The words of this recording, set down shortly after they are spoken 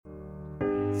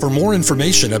For more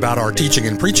information about our teaching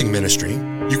and preaching ministry,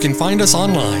 you can find us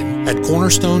online at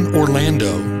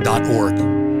cornerstoneorlando.org.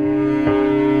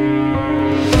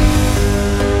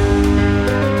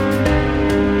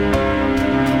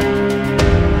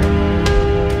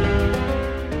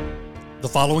 The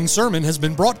following sermon has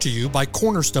been brought to you by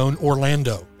Cornerstone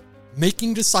Orlando,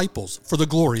 making disciples for the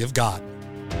glory of God.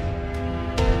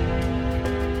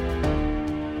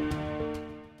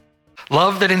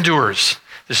 Love that endures.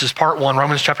 This is part 1,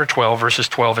 Romans chapter 12, verses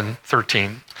 12 and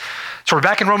 13. So we're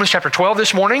back in Romans chapter 12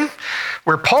 this morning,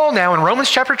 where Paul now in Romans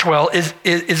chapter 12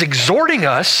 is exhorting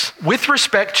us with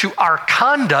respect to our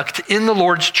conduct in the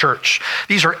Lord's church.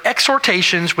 These are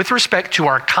exhortations with respect to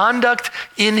our conduct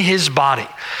in his body.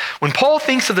 When Paul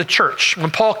thinks of the church,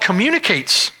 when Paul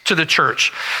communicates to the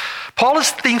church, Paul is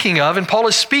thinking of and Paul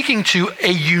is speaking to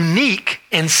a unique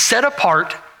and set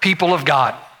apart people of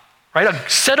God. Right? A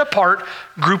set apart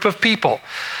group of people.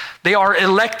 They are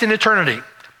elect in eternity,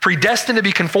 predestined to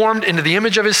be conformed into the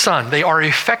image of his Son. They are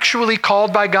effectually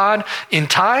called by God in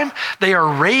time. They are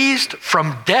raised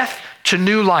from death to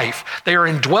new life. They are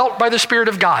indwelt by the Spirit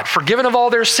of God, forgiven of all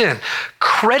their sin,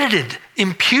 credited,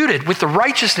 imputed with the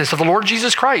righteousness of the Lord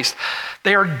Jesus Christ.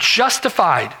 They are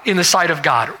justified in the sight of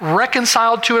God,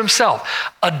 reconciled to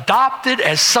himself, adopted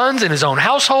as sons in his own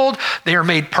household. They are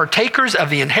made partakers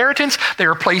of the inheritance. They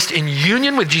are placed in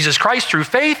union with Jesus Christ through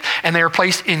faith, and they are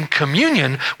placed in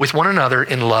communion with one another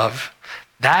in love.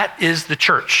 That is the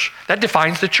church. That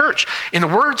defines the church. In the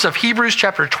words of Hebrews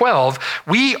chapter 12,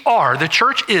 the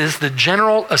church is the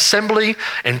general assembly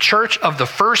and church of the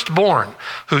firstborn,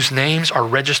 whose names are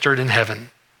registered in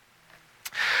heaven.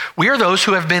 We are those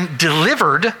who have been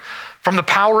delivered from the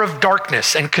power of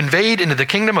darkness and conveyed into the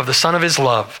kingdom of the Son of his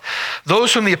love.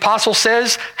 Those whom the apostle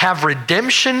says have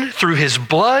redemption through his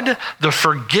blood, the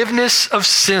forgiveness of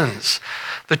sins.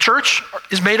 The church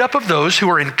is made up of those who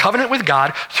are in covenant with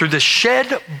God through the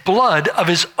shed blood of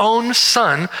his own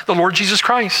Son, the Lord Jesus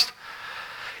Christ.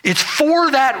 It's for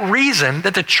that reason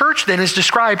that the church then is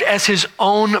described as his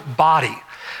own body.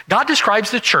 God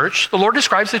describes the church, the Lord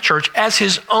describes the church as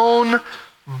his own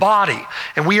body,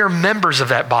 and we are members of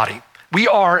that body. We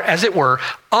are, as it were,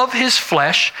 of his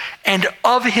flesh and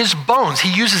of his bones. He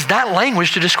uses that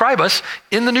language to describe us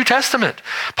in the New Testament.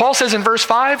 Paul says in verse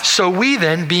 5, so we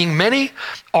then, being many,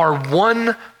 are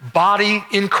one body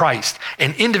in Christ,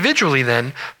 and individually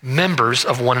then, members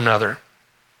of one another.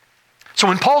 So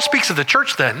when Paul speaks of the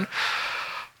church then,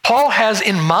 Paul has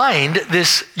in mind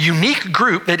this unique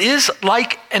group that is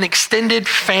like an extended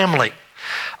family,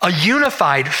 a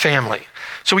unified family.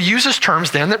 So he uses terms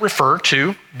then that refer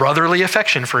to brotherly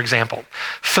affection, for example,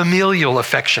 familial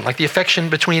affection, like the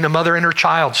affection between a mother and her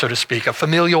child, so to speak, a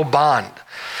familial bond.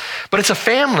 But it's a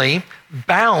family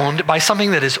bound by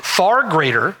something that is far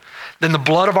greater than the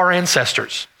blood of our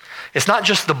ancestors. It's not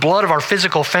just the blood of our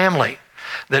physical family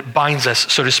that binds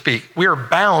us, so to speak. We are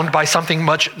bound by something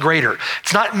much greater.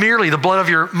 It's not merely the blood of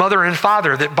your mother and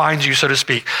father that binds you, so to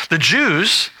speak. The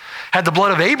Jews had the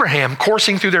blood of Abraham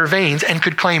coursing through their veins and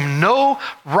could claim no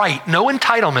right, no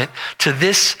entitlement to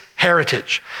this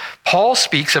heritage. Paul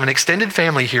speaks of an extended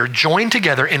family here, joined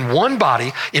together in one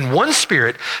body, in one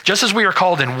spirit, just as we are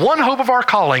called in one hope of our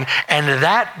calling, and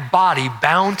that body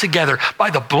bound together by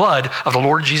the blood of the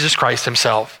Lord Jesus Christ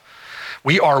himself.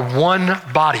 We are one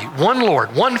body, one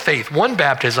Lord, one faith, one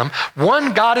baptism,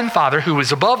 one God and Father who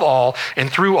is above all and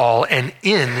through all and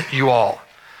in you all.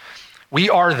 We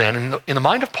are then, in the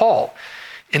mind of Paul,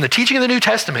 in the teaching of the New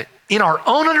Testament, in our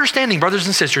own understanding, brothers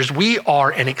and sisters, we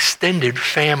are an extended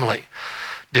family,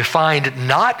 defined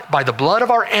not by the blood of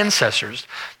our ancestors,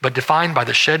 but defined by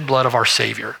the shed blood of our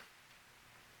Savior.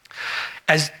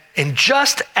 And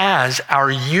just as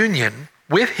our union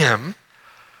with him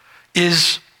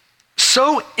is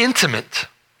so intimate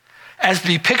as to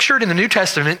be pictured in the New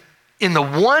Testament in the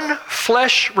one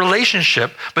flesh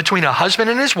relationship between a husband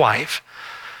and his wife,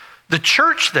 the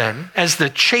church then, as the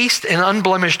chaste and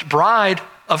unblemished bride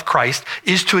of Christ,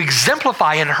 is to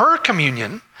exemplify in her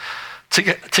communion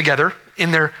together,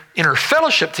 in her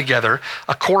fellowship together,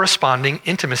 a corresponding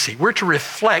intimacy. We're to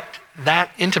reflect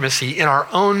that intimacy in our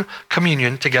own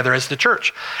communion together as the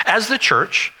church. As the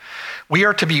church, we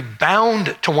are to be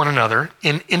bound to one another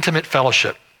in intimate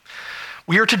fellowship.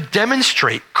 We are to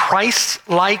demonstrate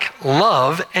Christ-like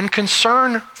love and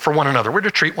concern for one another. We're to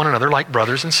treat one another like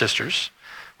brothers and sisters.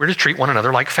 We're to treat one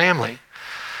another like family.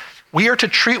 We are to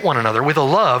treat one another with a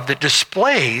love that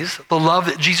displays the love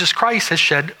that Jesus Christ has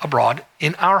shed abroad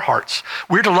in our hearts.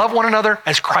 We're to love one another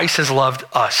as Christ has loved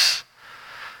us.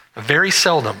 Very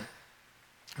seldom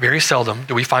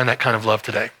do we find that kind of love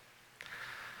today.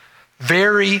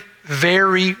 Very,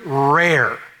 very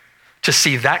rare to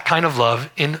see that kind of love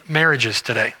in marriages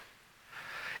today.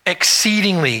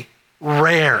 Exceedingly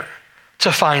rare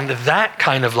to find that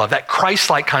kind of love, that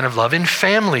Christ-like kind of love in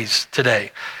families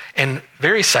today. And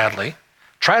very sadly,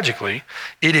 tragically,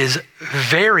 it is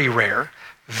very rare,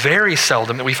 very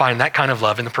seldom that we find that kind of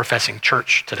love in the professing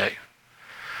church today.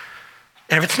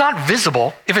 And if it's not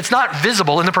visible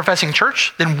in the professing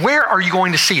church, then where are you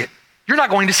going to see it? You're not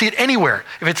going to see it anywhere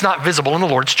if it's not visible in the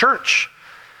Lord's church.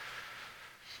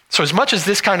 So as much as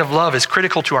this kind of love is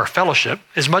critical to our fellowship,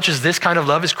 as much as this kind of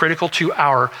love is critical to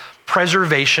our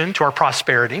preservation, to our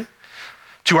prosperity,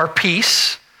 to our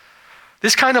peace,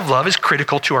 this kind of love is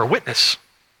critical to our witness.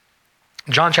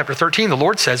 In John chapter 13, the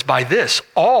Lord says, "By this,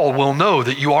 all will know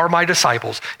that you are my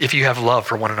disciples if you have love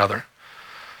for one another."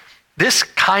 This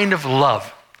kind of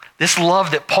love, this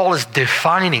love that Paul is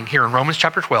defining here in Romans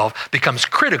chapter 12, becomes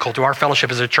critical to our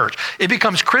fellowship as a church. It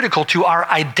becomes critical to our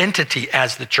identity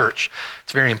as the church.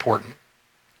 It's very important.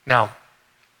 Now,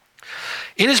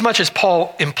 inasmuch as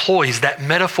Paul employs that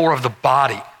metaphor of the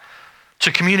body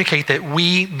to communicate that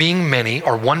we, being many,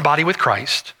 are one body with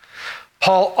Christ,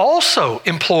 Paul also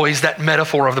employs that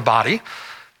metaphor of the body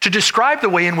to describe the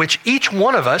way in which each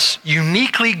one of us,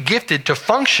 uniquely gifted to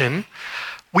function,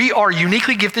 we are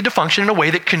uniquely gifted to function in a way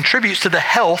that contributes to the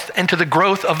health and to the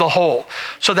growth of the whole.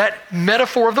 So that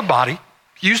metaphor of the body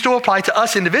used to apply to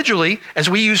us individually as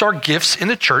we use our gifts in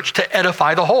the church to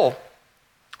edify the whole.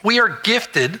 We are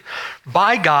gifted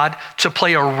by God to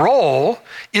play a role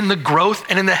in the growth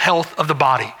and in the health of the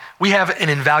body. We have an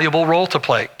invaluable role to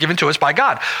play, given to us by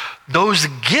God. Those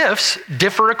gifts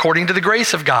differ according to the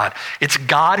grace of God. It's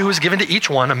God who has given to each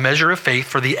one a measure of faith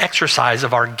for the exercise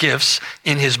of our gifts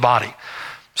in his body.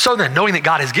 So then, knowing that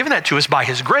God has given that to us by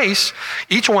his grace,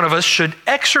 each one of us should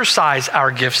exercise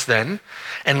our gifts then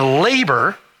and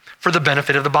labor for the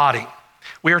benefit of the body.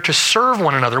 We are to serve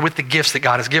one another with the gifts that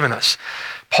God has given us.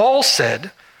 Paul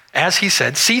said, as he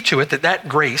said, see to it that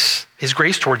grace, his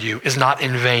grace toward you, is not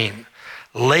in vain.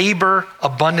 Labor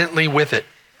abundantly with it.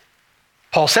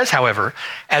 Paul says, however,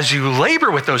 as you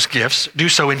labor with those gifts, do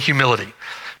so in humility.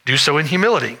 Do so in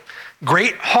humility.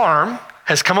 Great harm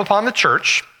has come upon the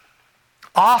church,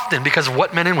 often because of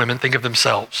what men and women think of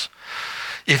themselves.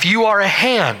 If you are a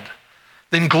hand,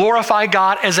 then glorify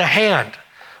God as a hand,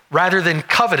 rather than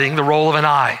coveting the role of an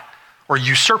eye or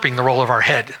usurping the role of our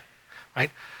head,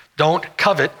 right? Don't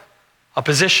covet a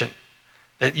position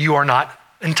that you are not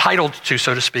entitled to,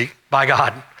 so to speak, by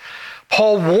God.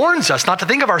 Paul warns us not to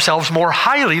think of ourselves more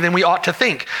highly than we ought to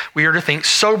think. We are to think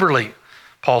soberly,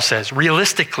 Paul says,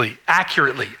 realistically,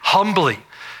 accurately, humbly,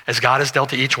 as God has dealt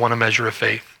to each one a measure of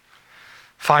faith.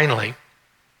 Finally,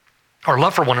 our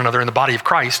love for one another in the body of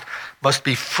Christ must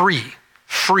be free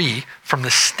from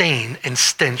the stain and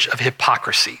stench of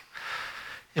hypocrisy.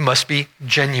 It must be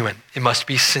genuine. It must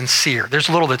be sincere. There's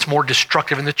little that's more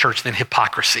destructive in the church than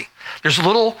hypocrisy. There's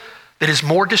little that is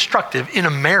more destructive in a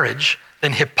marriage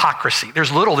than hypocrisy.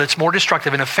 There's little that's more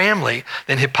destructive in a family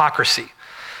than hypocrisy.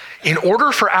 In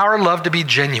order for our love to be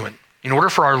genuine, in order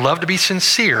for our love to be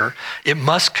sincere, it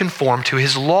must conform to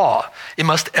his law. It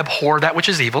must abhor that which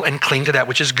is evil and cling to that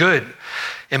which is good.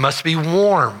 It must be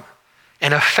warm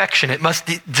and affectionate. It must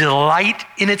delight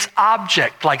in its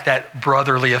object, like that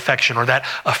brotherly affection or that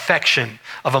affection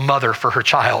of a mother for her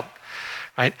child,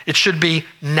 right? It should be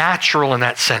natural in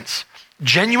that sense.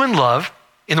 Genuine love,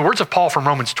 in the words of Paul from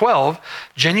Romans 12,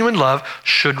 genuine love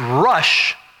should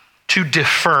rush to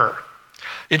defer.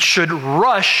 It should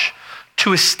rush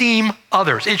to esteem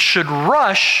others. It should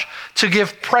rush to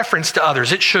give preference to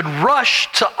others. It should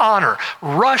rush to honor,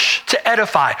 rush to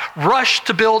edify, rush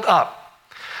to build up,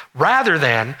 rather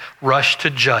than rush to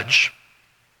judge,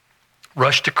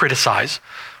 rush to criticize,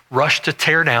 rush to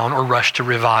tear down, or rush to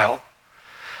revile.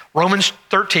 Romans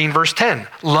 13, verse 10,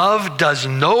 love does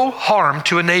no harm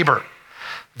to a neighbor.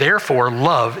 Therefore,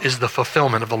 love is the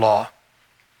fulfillment of the law.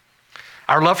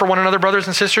 Our love for one another, brothers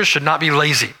and sisters, should not be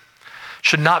lazy,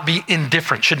 should not be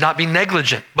indifferent, should not be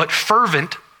negligent, but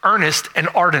fervent, earnest, and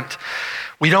ardent.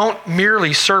 We don't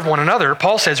merely serve one another.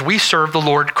 Paul says we serve the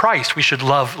Lord Christ. We should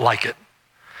love like it.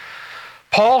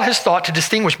 Paul has thought to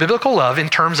distinguish biblical love in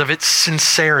terms of its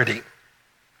sincerity.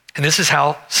 And this is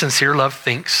how sincere love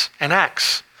thinks and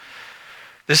acts.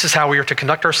 This is how we are to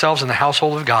conduct ourselves in the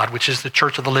household of God, which is the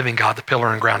church of the living God, the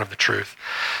pillar and ground of the truth.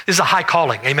 This is a high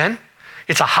calling, amen?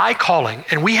 It's a high calling,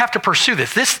 and we have to pursue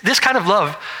this. This kind of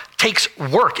love takes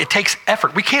work. It takes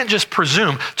effort. We can't just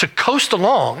presume to coast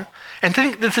along and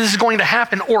think that this is going to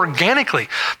happen organically.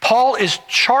 Paul is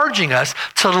charging us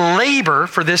to labor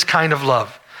for this kind of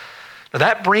love. Now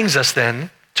that brings us then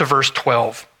to verse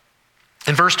 12.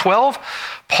 In verse 12,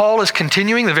 Paul is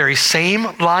continuing the very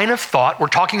same line of thought. We're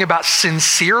talking about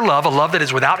sincere love, a love that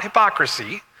is without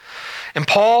hypocrisy. And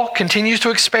Paul continues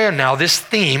to expand now this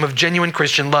theme of genuine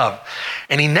Christian love.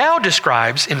 And he now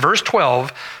describes in verse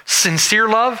 12, sincere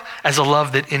love as a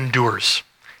love that endures.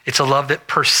 It's a love that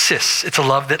persists. It's a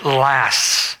love that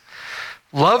lasts.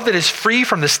 Love that is free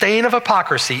from the stain of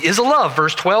hypocrisy is a love,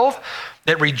 verse 12,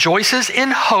 that rejoices in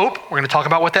hope. We're going to talk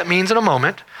about what that means in a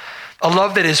moment. A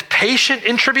love that is patient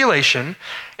in tribulation,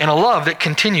 and a love that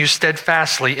continues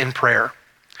steadfastly in prayer.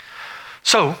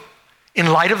 So, in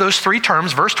light of those three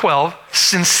terms, verse 12,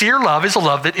 sincere love is a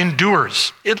love that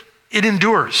endures. It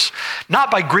endures, not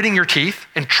by gritting your teeth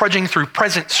and trudging through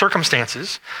present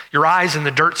circumstances, your eyes in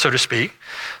the dirt, so to speak,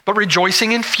 but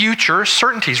rejoicing in future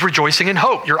certainties, rejoicing in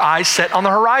hope, your eyes set on the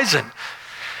horizon.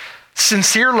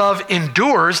 Sincere love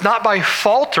endures not by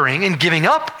faltering and giving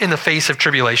up in the face of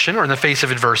tribulation or in the face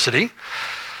of adversity.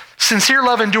 Sincere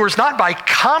love endures not by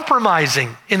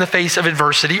compromising in the face of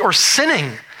adversity or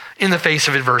sinning in the face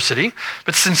of adversity,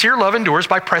 but sincere love endures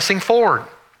by pressing forward,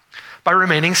 by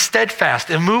remaining steadfast,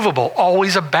 immovable,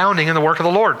 always abounding in the work of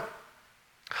the Lord,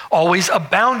 always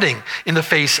abounding in the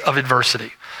face of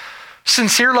adversity.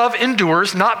 Sincere love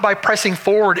endures not by pressing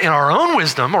forward in our own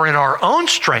wisdom or in our own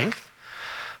strength,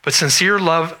 but sincere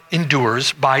love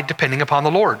endures by depending upon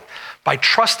the Lord, by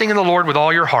trusting in the Lord with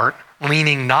all your heart,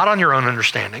 leaning not on your own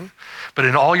understanding, but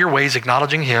in all your ways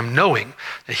acknowledging him, knowing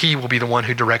that he will be the one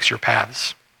who directs your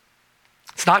paths.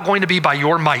 It's not going to be by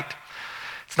your might.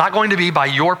 It's not going to be by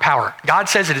your power. God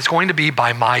says it is going to be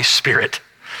by my Spirit.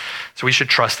 So we should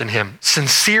trust in him.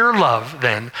 Sincere love,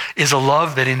 then, is a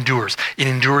love that endures. It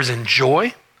endures in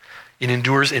joy. It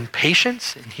endures in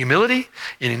patience, in humility.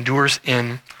 It endures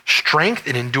in strength.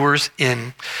 It endures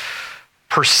in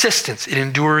persistence. It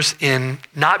endures in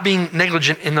not being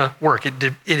negligent in the work.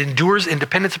 It endures in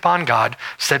dependence upon God,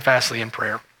 steadfastly in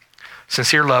prayer.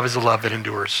 Sincere love is a love that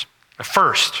endures.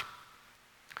 First,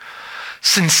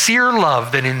 sincere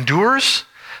love that endures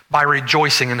by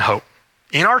rejoicing in hope.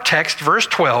 In our text, verse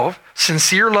 12,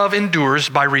 sincere love endures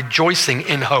by rejoicing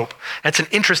in hope. That's an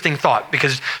interesting thought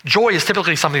because joy is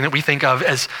typically something that we think of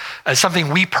as something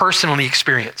we personally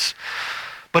experience.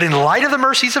 But in light of the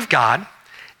mercies of God,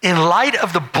 in light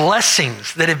of the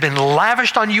blessings that have been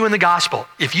lavished on you in the gospel,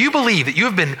 if you believe that you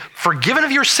have been forgiven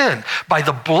of your sin by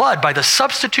the blood, by the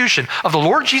substitution of the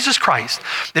Lord Jesus Christ,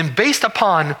 then based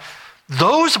upon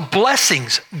those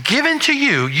blessings given to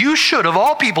you, you should, of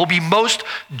all people, be most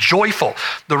joyful.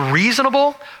 The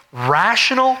reasonable,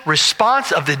 rational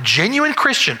response of the genuine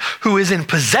Christian who is in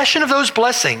possession of those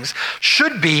blessings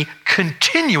should be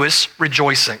continuous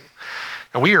rejoicing.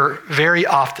 And we are very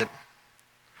often,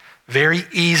 very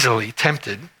easily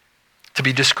tempted to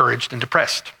be discouraged and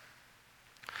depressed.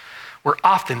 We're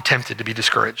often tempted to be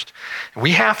discouraged.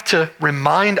 We have to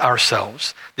remind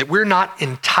ourselves that we're not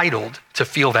entitled to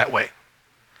feel that way.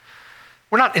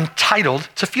 We're not entitled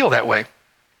to feel that way.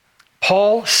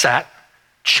 Paul sat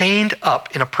chained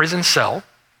up in a prison cell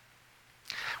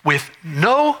with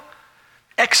no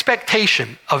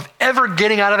expectation of ever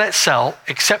getting out of that cell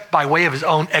except by way of his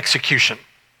own execution.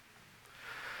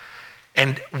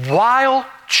 And while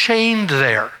chained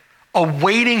there,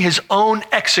 awaiting his own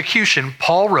execution,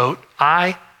 Paul wrote,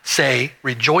 I say,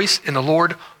 rejoice in the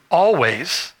Lord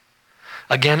always.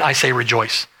 Again, I say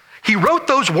rejoice. He wrote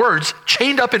those words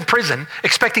chained up in prison,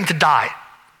 expecting to die.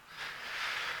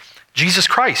 Jesus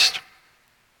Christ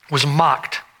was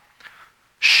mocked,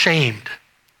 shamed,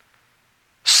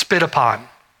 spit upon,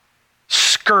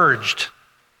 scourged,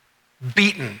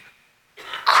 beaten,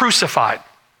 crucified.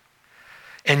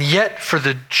 And yet, for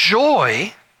the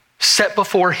joy set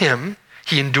before him,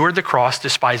 he endured the cross,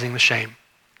 despising the shame.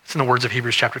 It's in the words of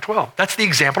Hebrews chapter 12. That's the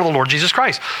example of the Lord Jesus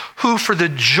Christ, who for the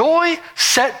joy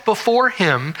set before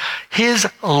him, his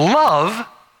love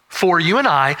for you and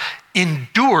I,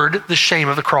 endured the shame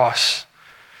of the cross.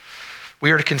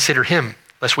 We are to consider him,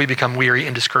 lest we become weary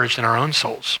and discouraged in our own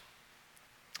souls.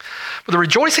 But the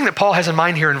rejoicing that Paul has in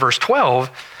mind here in verse 12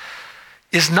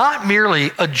 is not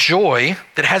merely a joy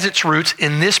that has its roots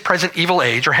in this present evil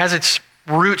age or has its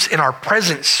roots in our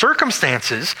present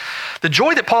circumstances. The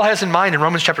joy that Paul has in mind in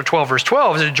Romans chapter 12, verse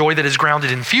 12 is a joy that is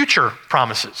grounded in future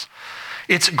promises.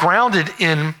 It's grounded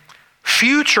in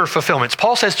future fulfillments.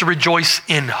 Paul says to rejoice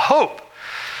in hope.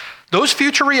 Those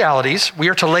future realities we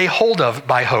are to lay hold of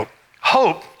by hope.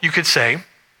 Hope, you could say,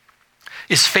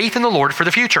 is faith in the Lord for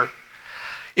the future.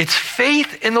 It's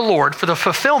faith in the Lord for the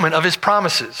fulfillment of his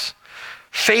promises.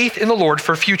 Faith in the Lord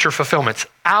for future fulfillments.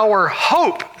 Our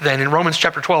hope, then, in Romans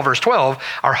chapter 12, verse 12,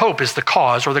 our hope is the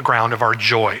cause or the ground of our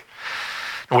joy.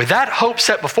 And with that hope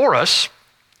set before us,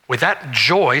 with that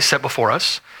joy set before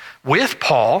us, with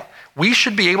Paul, we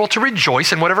should be able to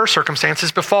rejoice in whatever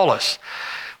circumstances befall us.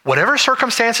 Whatever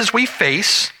circumstances we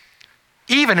face,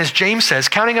 even as James says,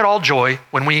 counting it all joy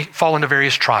when we fall into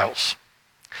various trials.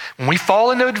 When we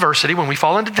fall into adversity, when we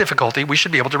fall into difficulty, we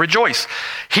should be able to rejoice.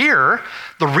 Here,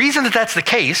 the reason that that's the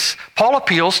case, Paul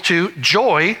appeals to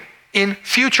joy in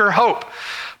future hope.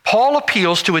 Paul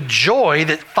appeals to a joy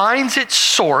that finds its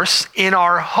source in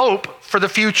our hope for the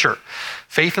future,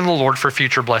 faith in the Lord for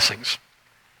future blessings.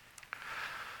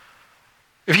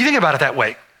 If you think about it that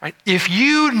way, right? If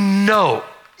you're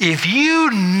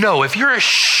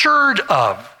assured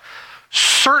of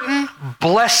certain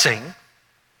blessing,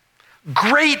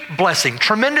 great blessing,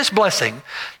 tremendous blessing,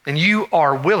 then you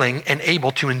are willing and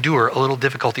able to endure a little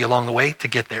difficulty along the way to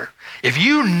get there. If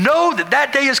you know that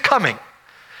that day is coming,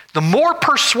 the more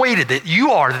persuaded that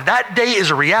you are that that day is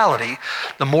a reality,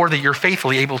 the more that you're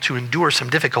faithfully able to endure some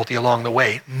difficulty along the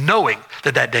way, knowing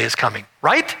that that day is coming,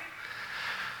 right?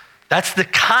 That's the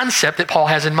concept that Paul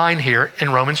has in mind here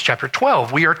in Romans chapter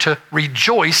 12. We are to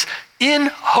rejoice in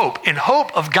hope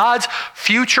of God's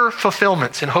future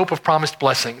fulfillments, in hope of promised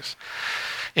blessings.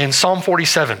 In Psalm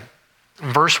 47,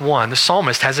 verse 1, the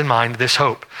psalmist has in mind this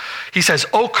hope. He says,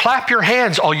 "Oh, clap your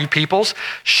hands, all you peoples.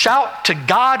 Shout to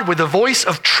God with a voice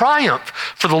of triumph,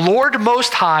 for the Lord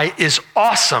Most High is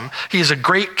awesome. He is a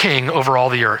great king over all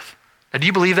the earth." Now, do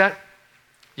you believe that?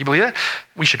 You believe that?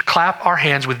 We should clap our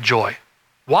hands with joy.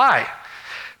 Why?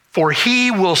 For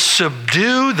he will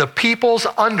subdue the peoples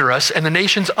under us and the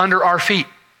nations under our feet.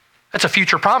 That's a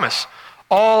future promise.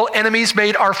 All enemies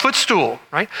made our footstool,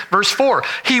 right? Verse 4,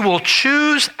 he will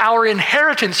choose our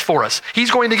inheritance for us.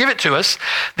 He's going to give it to us,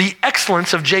 the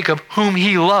excellence of Jacob, whom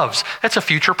he loves. That's a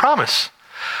future promise.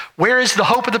 Where is the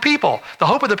hope of the people? The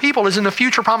hope of the people is in the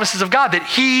future promises of God that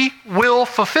he will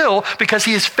fulfill because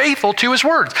he is faithful to his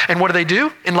words. And what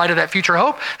do in light of that future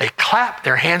hope? They clap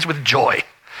their hands with joy.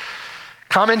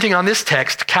 Commenting on this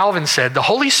text, Calvin said, "The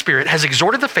Holy Spirit has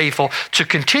exhorted the faithful to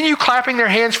continue clapping their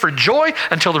hands for joy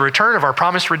until the return of our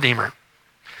promised Redeemer."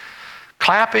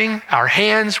 Clapping our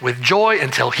hands with joy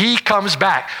until he comes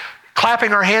back.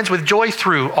 Clapping our hands with joy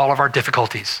through all of our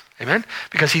difficulties. Amen?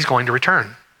 Because he's going to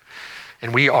return.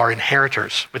 And we are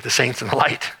inheritors with the saints in the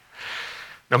light.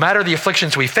 No matter the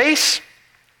afflictions we face,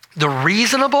 the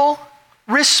reasonable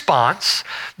response,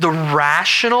 the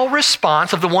rational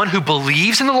response of the one who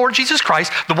believes in the Lord Jesus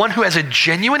Christ, the one who has a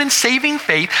genuine and saving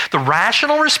faith, the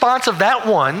rational response of that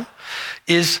one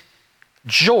is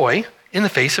joy in the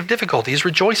face of difficulty, is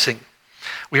rejoicing.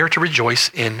 We are to rejoice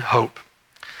in hope.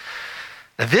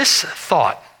 Now, this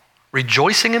thought,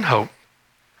 rejoicing in hope,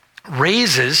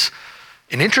 raises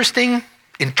an interesting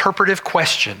interpretive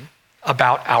question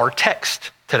about our text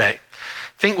today.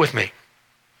 Think with me.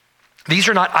 These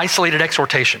are not isolated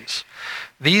exhortations.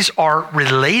 These are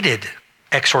related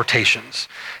exhortations.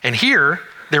 And here,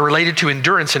 they're related to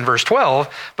endurance in verse 12,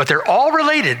 but they're all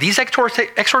related. These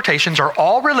exhortations are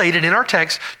all related in our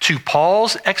text to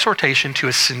Paul's exhortation to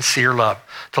a sincere love,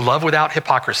 to love without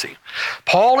hypocrisy.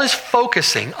 Paul is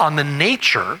focusing on the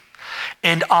nature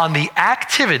and on the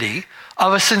activity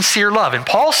of a sincere love. And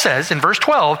Paul says in verse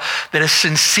 12 that a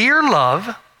sincere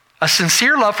love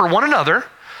for one another,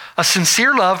 a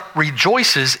sincere love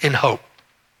rejoices in hope.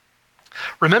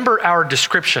 Remember our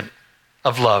description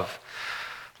of love.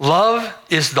 Love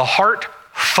is the heart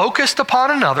focused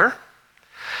upon another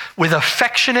with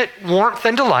affectionate warmth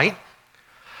and delight,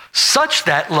 such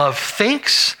that love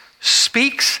thinks,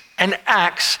 speaks, and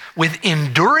acts with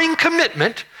enduring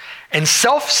commitment and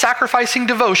self-sacrificing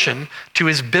devotion to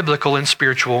his biblical and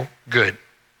spiritual good.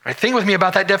 Right? Think with me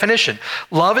about that definition.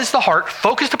 Love is the heart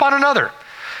focused upon another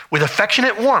with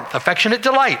affectionate warmth, affectionate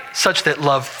delight, such that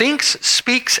love thinks,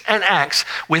 speaks, and acts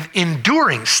with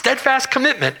enduring, steadfast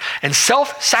commitment and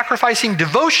self-sacrificing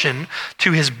devotion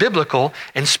to his biblical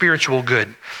and spiritual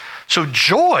good. So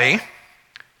joy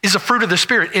is a fruit of the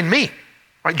Spirit in me.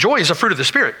 Right? Joy is a fruit of the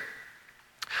Spirit.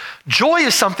 Joy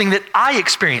is something that I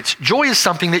experience. Joy is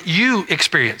something that you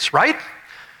experience, right?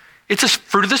 It's a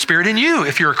fruit of the Spirit in you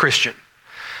if you're a Christian.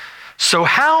 So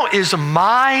how is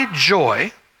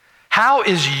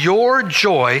your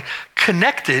joy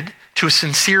connected to a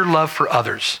sincere love for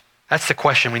others? That's the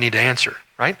question we need to answer,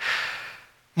 right?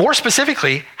 More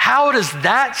specifically, how does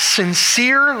that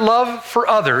sincere love for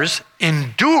others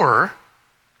endure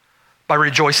by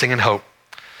rejoicing in hope?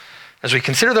 As we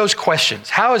consider those questions,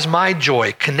 how is my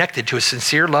joy connected to a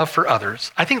sincere love for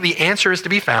others? I think the answer is to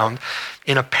be found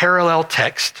in a parallel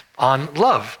text on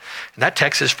love. And that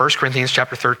text is 1 Corinthians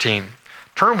chapter 13.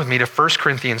 Turn with me to 1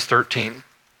 Corinthians 13.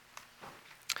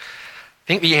 I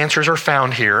think the answers are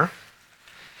found here.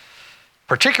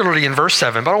 particularly in verse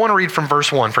 7, but I want to read from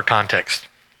verse 1 for context.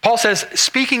 Paul says,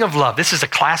 speaking of love, this is a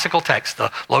classical text,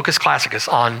 the Locus Classicus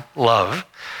on love.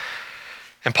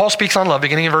 And Paul speaks on love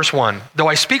beginning in verse 1. Though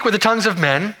I speak with the tongues of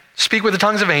men, speak with the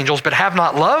tongues of angels, but have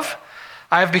not love,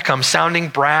 I have become sounding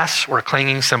brass or a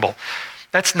clanging cymbal.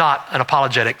 That's not an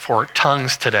apologetic for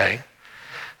tongues today.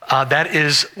 That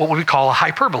is what we call a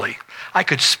hyperbole. I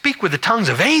could speak with the tongues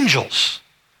of angels,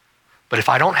 but if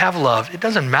I don't have love, it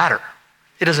doesn't matter.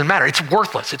 It doesn't matter. It's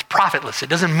worthless. It's profitless. It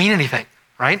doesn't mean anything,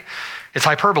 right? It's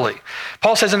hyperbole.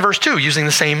 Paul says in verse 2, using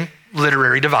the same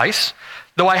literary device,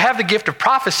 though I have the gift of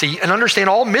prophecy and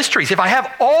understand all mysteries, if I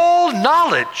have all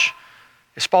knowledge,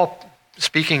 is Paul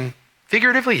speaking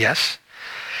figuratively? Yes.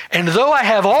 And though I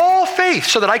have all faith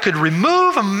so that I could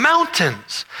remove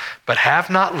mountains, but have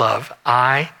not love,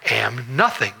 I am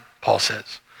nothing, Paul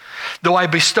says. Though I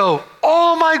bestow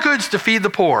all my goods to feed the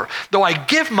poor, though I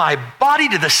give my body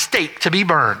to the stake to be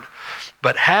burned,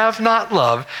 but have not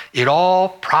love, it all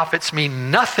profits me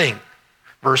nothing.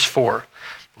 Verse 4,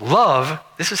 love,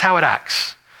 this is how it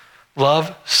acts.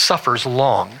 Love suffers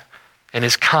long and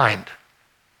is kind.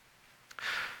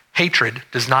 Hatred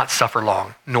does not suffer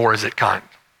long, nor is it kind.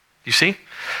 You see?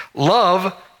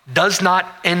 Love does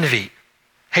not envy.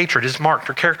 Hatred is marked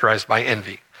or characterized by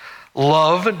envy.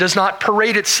 Love does not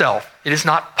parade itself. It is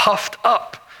not puffed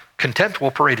up. Contempt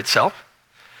will parade itself.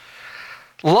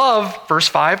 Love, verse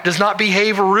 5, does not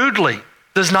behave rudely,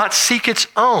 does not seek its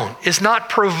own, is not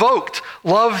provoked.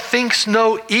 Love thinks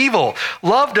no evil.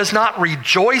 Love does not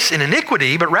rejoice in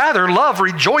iniquity, but rather love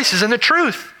rejoices in the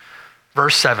truth.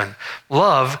 Verse 7,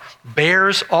 love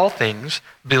bears all things,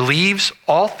 believes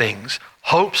all things,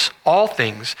 hopes all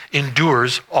things,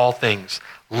 endures all things.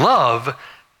 Love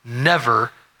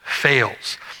never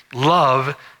fails.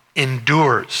 Love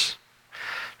endures.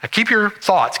 Now keep your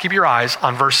thoughts, keep your eyes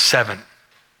on verse 7.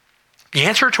 The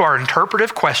answer to our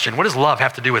interpretive question, what does love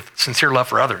have to do with sincere love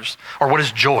for others? Or what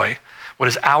is joy? What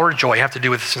does our joy have to do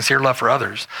with sincere love for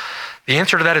others? The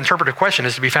answer to that interpretive question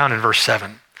is to be found in verse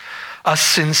 7. A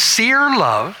sincere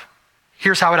love,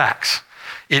 here's how it acts.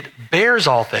 It bears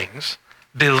all things,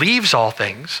 believes all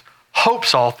things,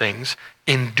 hopes all things,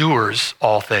 endures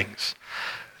all things.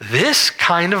 This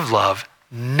kind of love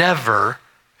never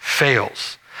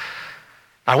fails.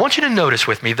 I want you to notice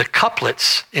with me the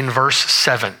couplets in verse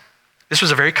 7. This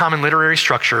was a very common literary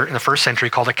structure in the first century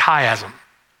called a chiasm.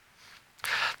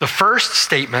 The first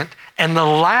statement and the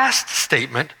last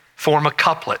statement form a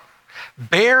couplet.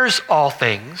 Bears all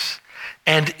things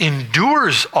and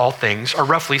endures all things are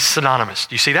roughly synonymous.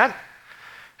 Do you see that?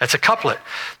 That's a couplet.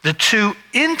 The two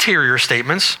interior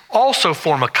statements also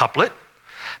form a couplet.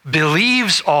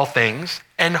 Believes all things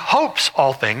and hopes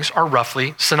all things are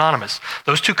roughly synonymous.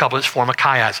 Those two couplets form a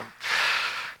chiasm.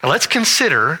 Now let's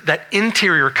consider that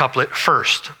interior couplet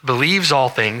first. Believes all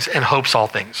things and hopes all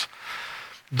things.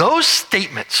 Those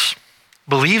statements,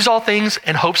 believes all things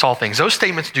and hopes all things, those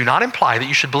statements do not imply that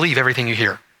you should believe everything you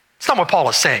hear. It's not what Paul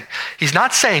is saying. He's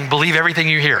not saying believe everything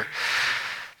you hear.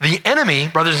 The enemy,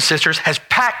 brothers and sisters, has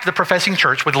packed the professing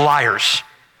church with liars.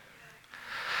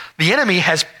 The enemy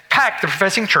has packed the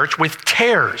professing church with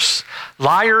tares.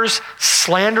 Liars,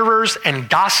 slanderers, and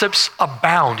gossips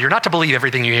abound. You're not to believe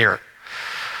everything you hear.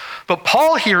 But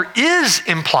Paul here is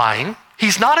implying,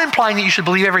 he's not implying that you should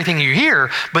believe everything you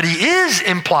hear, but he is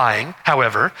implying,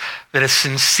 however, that a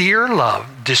sincere love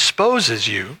disposes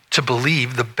you to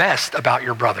believe the best about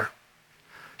your brother.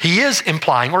 He is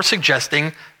implying or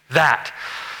suggesting that.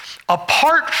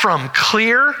 Apart from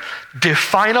clear,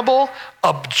 definable,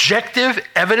 objective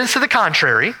evidence to the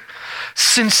contrary,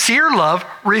 sincere love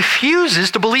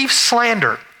refuses to believe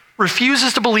slander,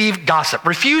 refuses to believe gossip,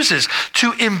 refuses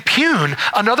to impugn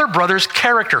another brother's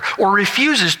character, or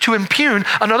refuses to impugn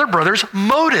another brother's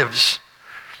motives.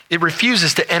 It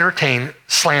refuses to entertain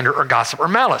slander or gossip or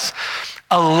malice.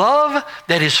 A love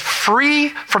that is free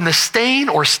from the stain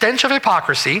or stench of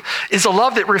hypocrisy is a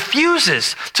love that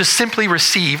refuses to simply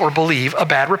receive or believe a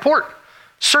bad report.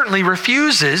 Certainly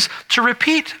refuses to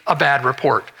repeat a bad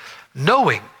report,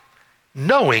 knowing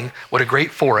what a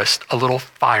great forest a little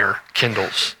fire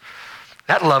kindles.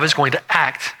 That love is going to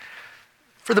act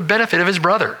for the benefit of his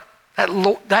brother.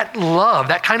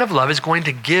 That kind of love is going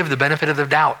to give the benefit of the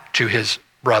doubt to his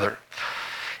brother.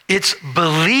 It's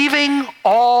believing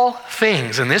all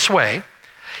things in this way,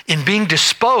 in being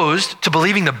disposed to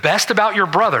believing the best about your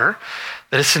brother,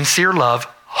 that a sincere love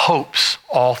hopes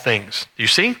all things. Do you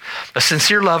see? A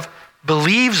sincere love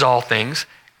believes all things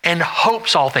and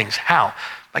hopes all things. How?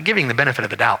 By giving the benefit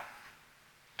of the doubt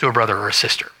to a brother or a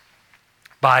sister.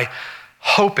 By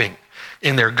hoping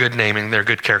in their good name and their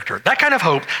good character. That kind of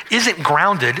hope isn't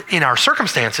grounded in our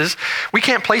circumstances. We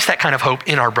can't place that kind of hope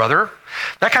in our brother.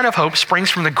 That kind of hope springs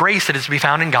from the grace that is to be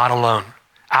found in God alone.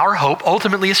 Our hope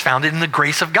ultimately is founded in the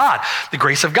grace of God. The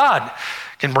grace of God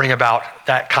can bring about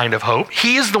that kind of hope.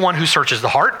 He is the one who searches the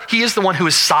heart. He is the one who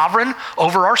is sovereign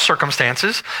over our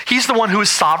circumstances. He's the one who is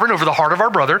sovereign over the heart of our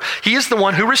brother. He is the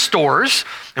one who restores,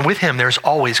 and with him there's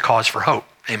always cause for hope.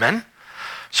 Amen?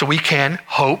 So we can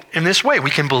hope in this way. We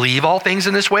can believe all things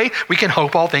in this way. We can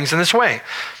hope all things in this way.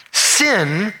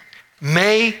 Sin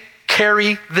may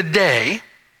carry the day,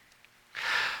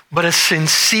 but a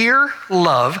sincere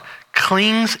love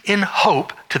clings in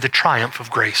hope to the triumph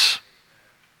of grace.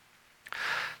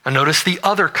 Now notice the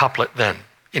other couplet then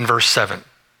in verse 7.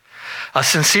 A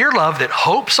sincere love that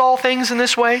hopes all things in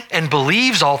this way and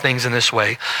believes all things in this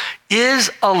way is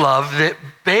a love that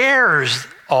bears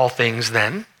all things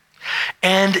then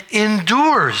and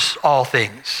endures all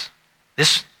things.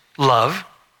 This love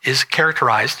is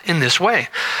characterized in this way.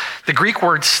 The Greek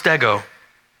word stego,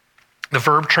 the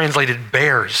verb translated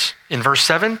bears in verse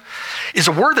 7, is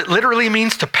a word that literally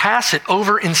means to pass it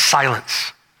over in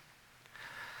silence.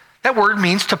 That word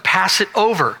means to pass it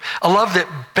over. A love that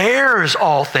bears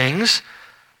all things,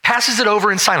 passes it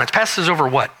over in silence. Passes over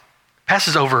what?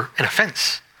 Passes over an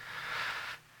offense.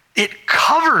 It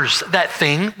covers that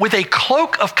thing with a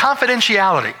cloak of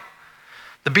confidentiality.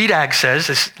 The BDAG says,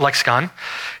 this lexicon,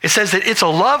 it says that it's a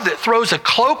love that throws a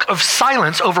cloak of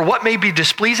silence over what may be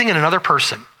displeasing in another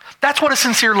person. That's what a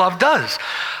sincere love does.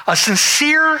 A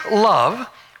sincere love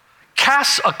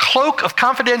casts a cloak of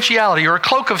confidentiality or a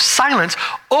cloak of silence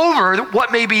over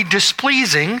what may be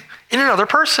displeasing in another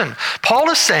person. Paul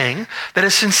is saying that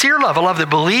a sincere love, a love that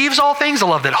believes all things, a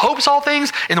love that hopes all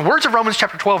things, in the words of Romans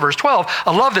chapter 12, verse 12,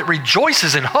 a love that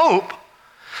rejoices in hope,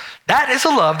 that is a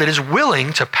love that is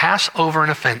willing to pass over an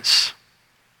offense.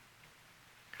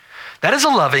 That is a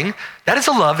love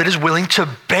that is willing to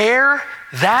bear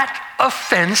that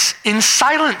offense in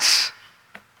silence.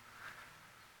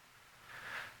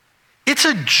 It's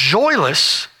a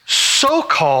joyless,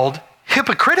 so-called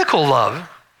hypocritical love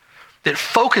that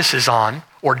focuses on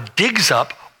or digs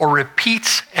up or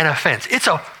repeats an offense.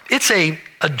 It's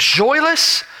a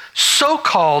joyless,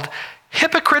 so-called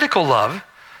hypocritical love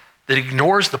that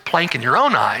ignores the plank in your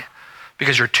own eye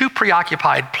because you're too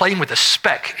preoccupied playing with a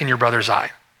speck in your brother's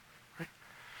eye.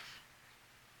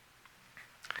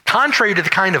 Contrary to the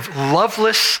kind of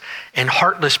loveless and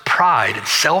heartless pride and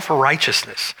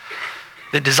self-righteousness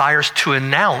that desires to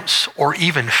announce or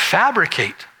even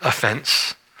fabricate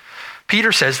offense,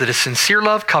 Peter says that a sincere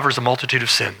love covers a multitude of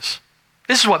sins.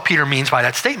 This is what Peter means by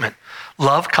that statement.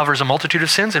 Love covers a multitude of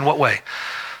sins. In what way?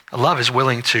 A love is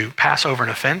willing to pass over an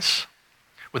offense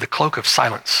with a cloak of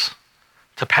silence,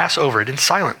 to pass over it in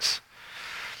silence.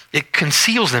 It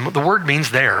conceals them. The word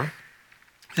means there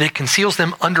that it conceals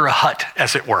them under a hut,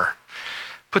 as it were.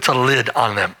 Puts a lid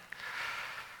on them.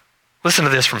 Listen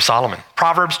to this from Solomon.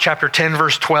 Proverbs chapter 10,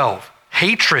 verse 12.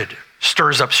 Hatred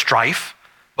stirs up strife,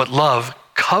 but love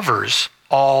covers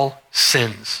all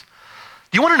sins.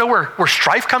 Do you want to know where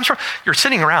strife comes from? You're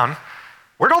sitting around.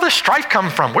 Where'd all this strife come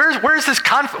from? Where is this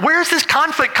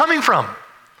conflict coming from?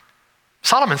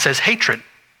 Solomon says hatred,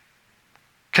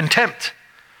 contempt.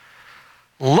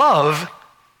 Love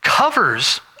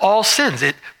covers all sins.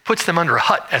 It puts them under a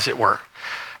hut, as it were.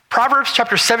 Proverbs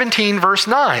chapter 17, verse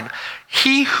 9.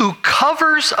 He who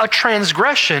covers a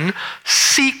transgression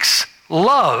seeks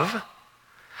love,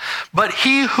 but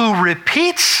he who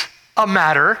repeats a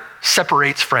matter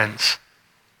separates friends.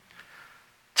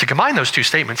 To combine those two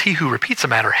statements, he who repeats a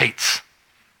matter hates.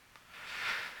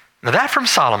 Now that from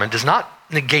Solomon does not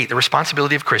negate the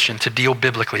responsibility of Christian to deal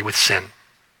biblically with sin,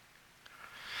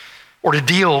 or to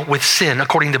deal with sin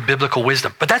according to biblical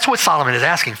wisdom. But that's what Solomon is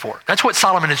asking for. That's what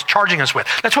Solomon is charging us with.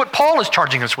 That's what Paul is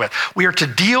charging us with. We are to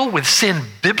deal with sin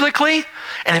biblically,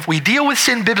 and if we deal with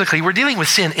sin biblically, we're dealing with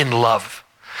sin in love.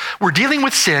 We're dealing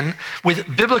with sin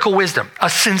with biblical wisdom.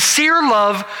 A sincere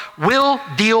love will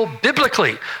deal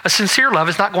biblically. A sincere love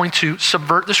is not going to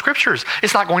subvert the scriptures.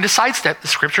 It's not going to sidestep the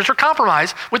scriptures or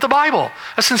compromise with the Bible.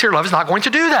 A sincere love is not going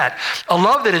to do that. A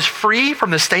love that is free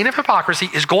from the stain of hypocrisy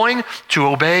is going to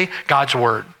obey God's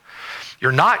word.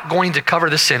 You're not going to cover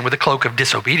the sin with a cloak of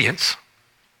disobedience.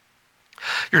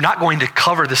 You're not going to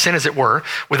cover the sin, as it were,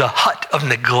 with a hut of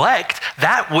neglect.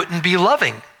 That wouldn't be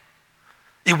loving.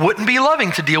 It wouldn't be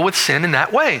loving to deal with sin in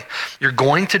that way. You're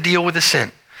going to deal with the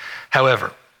sin.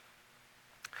 However,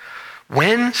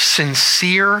 when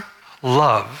sincere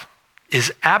love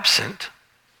is absent,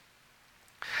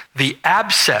 the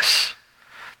abscess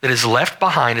that is left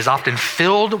behind is often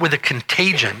filled with a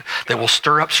contagion that will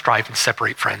stir up strife and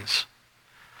separate friends.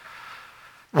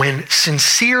 when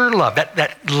sincere love,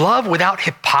 that love without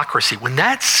hypocrisy, when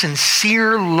that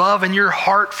sincere love in your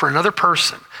heart for another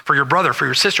person, for your brother, for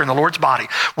your sister in the Lord's body,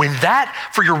 when that,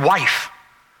 for your wife,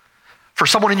 for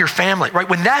someone in your family, right?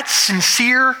 When that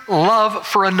sincere love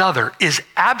for another is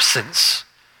absent,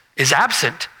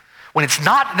 when it's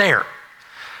not there,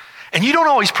 and you don't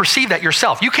always perceive that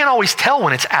yourself. You can't always tell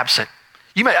when it's absent.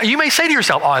 You may say to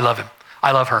yourself, oh, I love him.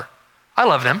 I love her. I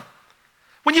love them.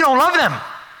 When you don't love them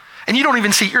and you don't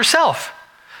even see it yourself.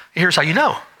 Here's how you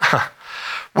know.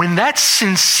 When that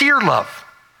sincere love,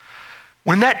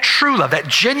 when that true love, that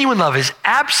genuine love is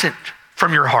absent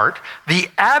from your heart, the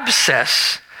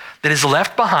abscess that is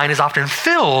left behind is often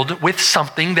filled with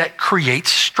something that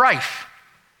creates strife.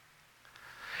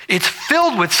 It's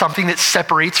filled with something that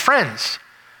separates friends.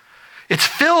 It's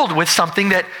filled with something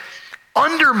that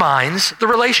undermines the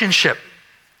relationship.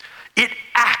 It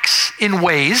acts in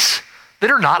ways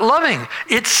that are not loving.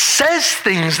 It says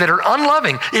things that are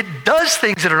unloving. It does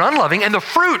things that are unloving. And the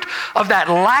fruit of that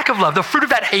lack of love, the fruit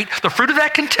of that hate, the fruit of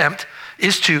that contempt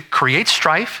is to create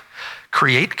strife,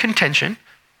 create contention,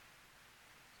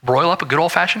 broil up a good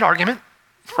old-fashioned argument,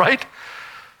 right?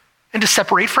 And to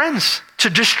separate friends, to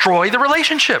destroy the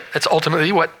relationship. That's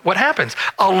ultimately what happens.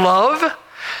 A love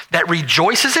that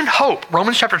rejoices in hope,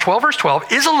 Romans chapter 12, verse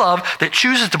 12, is a love that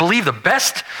chooses to believe the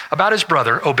best about his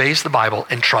brother, obeys the Bible,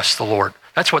 and trusts the Lord.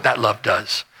 That's what that love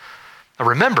does. Now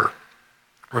remember,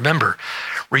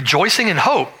 rejoicing in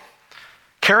hope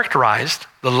characterized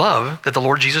the love that the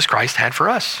Lord Jesus Christ had for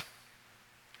us.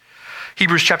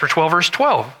 Hebrews chapter 12, verse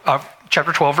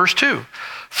 2.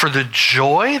 For the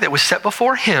joy that was set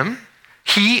before him,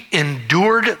 he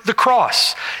endured the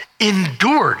cross.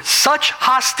 Endured such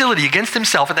hostility against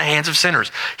himself at the hands of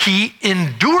sinners. He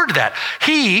endured that.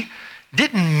 He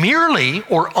didn't merely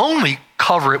or only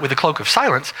cover it with a cloak of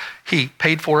silence. He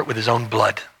paid for it with his own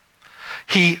blood.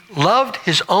 He loved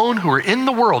his own who were in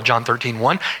the world, John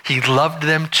 13:1. He loved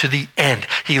them to the end.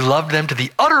 He loved them to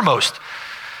the uttermost.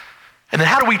 And then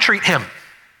how do we treat him?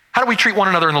 How do we treat one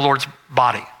another in the Lord's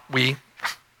body? We,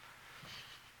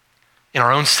 in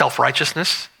our own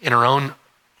self-righteousness, in our own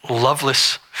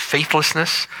loveless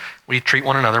faithlessness, we treat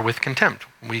one another with contempt.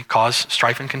 We cause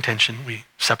strife and contention. We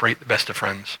separate the best of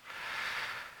friends.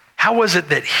 How was it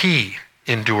that he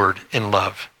endured in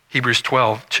love? Hebrews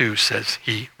 12:2 says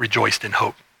he rejoiced in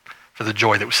hope for the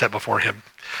joy that was set before him.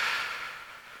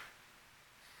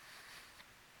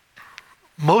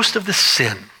 Most of the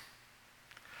sin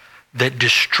that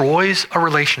destroys a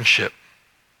relationship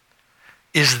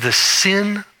is the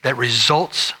sin that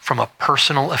results from a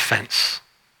personal offense.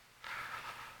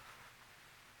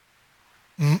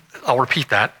 I'll repeat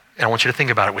that, and I want you to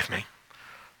think about it with me.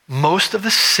 Most of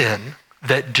the sin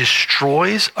that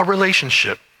destroys a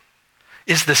relationship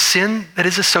is the sin that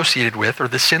is associated with, or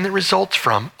the sin that results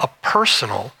from, a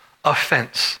personal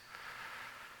offense.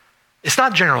 It's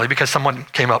not generally because someone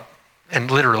came up and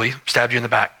literally stabbed you in the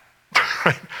back.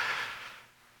 Right?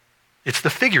 It's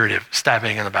the figurative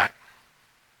stabbing in the back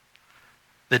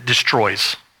that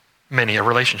destroys many a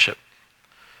relationship.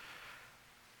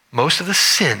 Most of the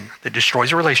sin that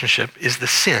destroys a relationship is the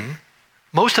sin,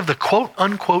 most of the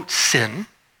quote-unquote sin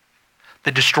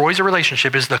that destroys a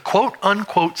relationship is the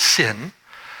quote-unquote sin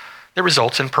that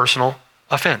results in personal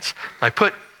offense. I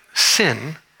put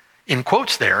sin in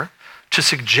quotes there to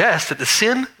suggest that the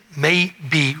sin may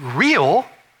be real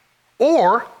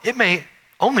or it may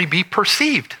only be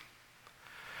perceived.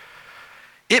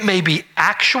 It may be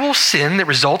actual sin that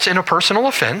results in a personal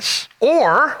offense,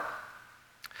 or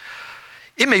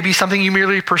it may be something you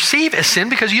merely perceive as sin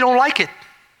because you don't like it.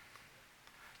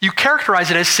 You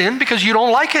characterize it as sin because you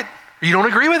don't like it, or you don't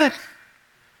agree with it.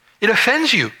 It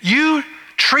offends you. You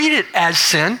treat it as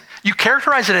sin. You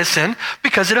characterize it as sin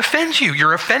because it offends you.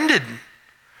 You're offended.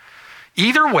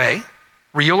 Either way,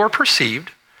 real or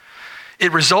perceived,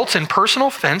 it results in personal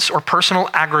offense or personal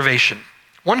aggravation.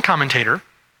 One commentator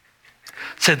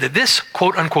said that this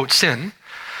quote-unquote sin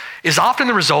is often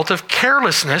the result of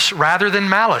carelessness rather than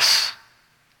malice.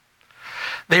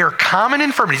 They are common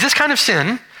infirmities. This kind of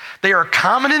sin, they are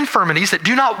common infirmities that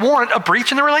do not warrant a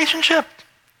breach in the relationship.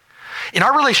 In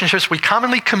our relationships, we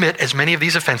commonly commit as many of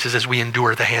these offenses as we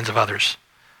endure at the hands of others.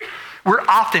 We're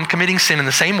often committing sin in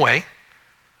the same way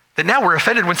that now we're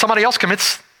offended when somebody else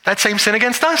commits that same sin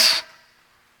against us.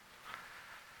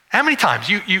 How many times,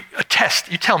 you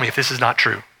attest, you tell me if this is not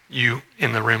true, you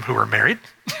in the room who are married.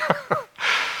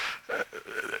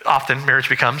 Often marriage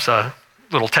becomes a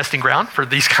little testing ground for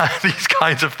these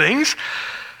kinds of things.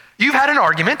 You've had an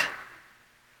argument.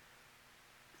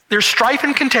 There's strife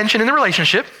and contention in the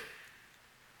relationship.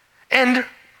 And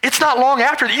it's not long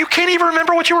after that you can't even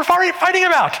remember what you were fighting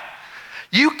about.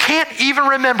 You can't even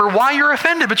remember why you're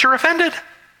offended, but you're offended.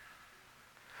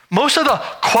 Most of the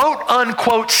quote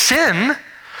unquote sin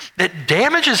that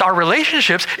damages our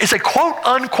relationships is a quote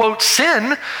unquote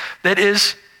sin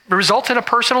that results in a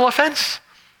personal offense.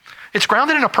 It's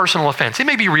grounded in a personal offense. It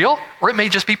may be real or it may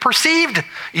just be perceived.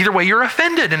 Either way, you're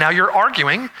offended and now you're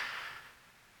arguing,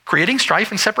 creating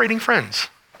strife and separating friends.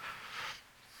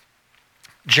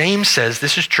 James says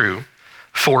this is true,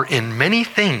 for in many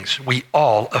things we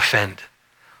all offend.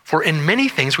 For in many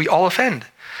things we all offend.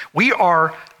 We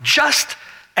are just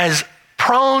as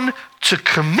prone to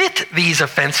commit these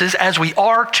offenses as we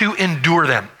are to endure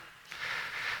them.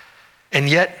 And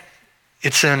yet,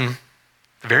 it's in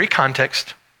the very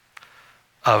context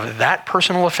of that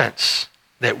personal offense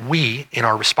that we, in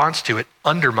our response to it,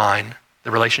 undermine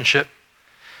the relationship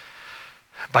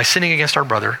by sinning against our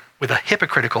brother with a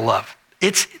hypocritical love.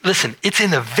 It's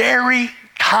in the very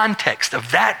context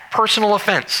of that personal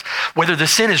offense, whether the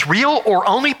sin is real or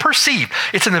only perceived,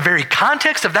 it's in the very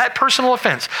context of that personal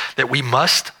offense that we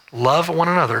must love one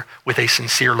another with a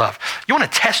sincere love. You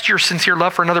want to test your sincere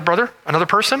love for another brother, another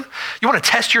person? You want to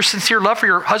test your sincere love for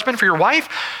your husband, for your wife?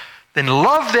 Then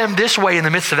love them this way in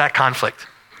the midst of that conflict.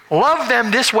 Love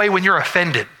them this way when you're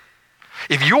offended.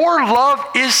 If your love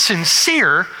is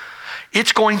sincere,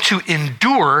 it's going to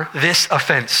endure this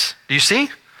offense. Do you see?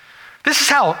 This is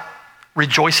how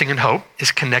rejoicing in hope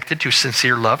is connected to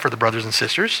sincere love for the brothers and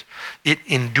sisters. It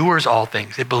endures all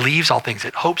things. It believes all things.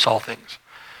 It hopes all things.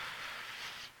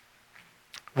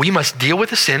 We must deal with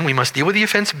the sin. We must deal with the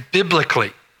offense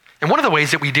biblically. And one of the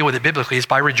ways that we deal with it biblically is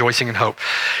by rejoicing in hope.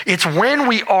 It's when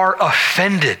we are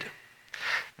offended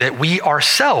that we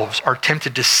ourselves are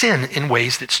tempted to sin in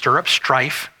ways that stir up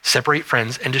strife, separate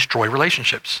friends, and destroy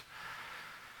relationships.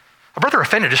 A brother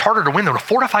offended is harder to win than a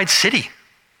fortified city.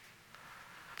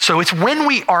 So it's when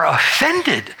we are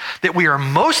offended that we are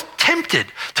most tempted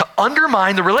to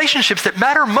undermine the relationships that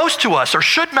matter most to us or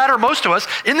should matter most to us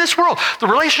in this world. The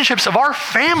relationships of our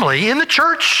family in the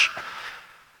church.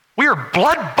 We are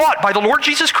blood bought by the Lord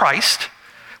Jesus Christ.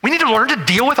 We need to learn to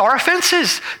deal with our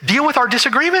offenses, deal with our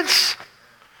disagreements.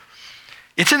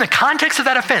 It's in the context of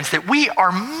that offense that we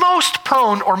are most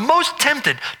prone or most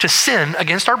tempted to sin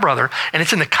against our brother. And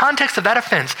it's in the context of that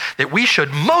offense that we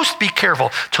should most be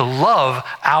careful to love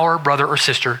our brother or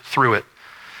sister through it.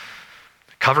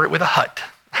 To cover it with a hut,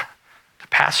 to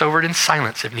pass over it in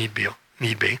silence if need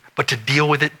be, but to deal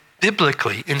with it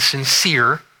biblically in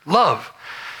sincere love.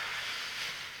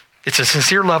 It's a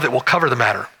sincere love that will cover the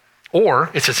matter. Or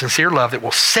it's a sincere love that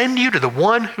will send you to the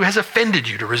one who has offended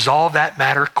you to resolve that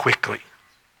matter quickly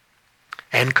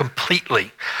and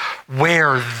completely.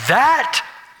 Where that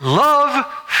love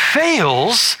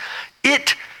fails,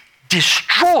 it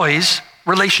destroys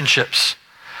relationships.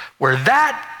 Where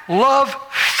that love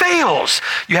fails,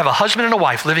 you have a husband and a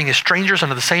wife living as strangers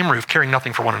under the same roof, caring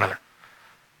nothing for one another,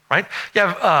 right? You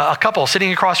have a couple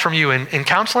sitting across from you in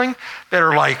counseling that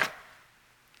are like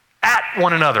at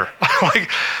one another. Like,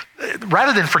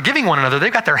 rather than forgiving one another,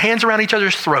 they've got their hands around each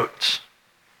other's throats.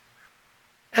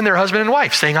 And their husband and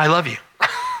wife saying, I love you.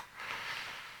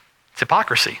 It's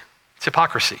hypocrisy. It's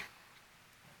hypocrisy.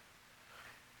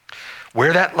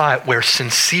 Where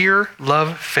sincere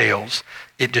love fails,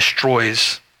 it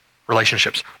destroys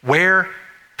relationships. Where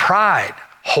pride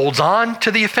holds on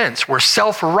to the offense, where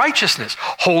self-righteousness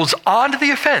holds on to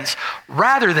the offense,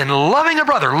 rather than loving a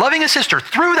brother, loving a sister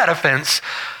through that offense,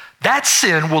 that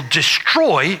sin will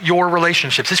destroy your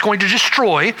relationships. It's going to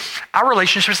destroy our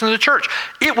relationships in the church.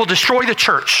 It will destroy the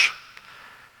church.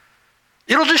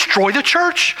 It'll destroy the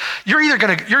church. You're either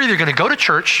gonna go to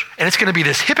church and it's gonna be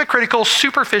this hypocritical,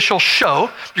 superficial show.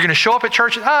 You're gonna show up at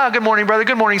church, good morning, brother,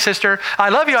 good morning, sister. I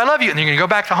love you. And you're gonna go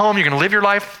back to home, you're gonna live your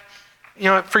life,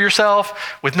 for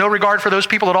yourself with no regard for those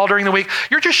people at all during the week.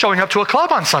 You're just showing up to a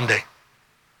club on Sunday.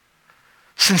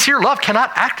 Sincere love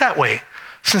cannot act that way.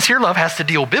 Sincere love has to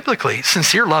deal biblically.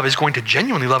 Sincere love is going to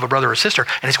genuinely love a brother or sister,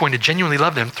 and it's going to genuinely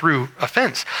love them through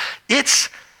offense. It's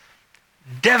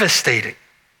devastating.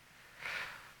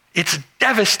 It's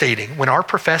devastating when our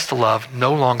professed love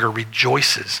no longer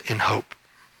rejoices in hope.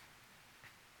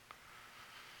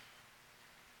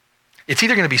 It's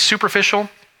either going to be superficial,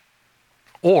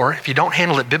 or if you don't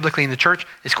handle it biblically in the church,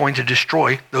 it's going to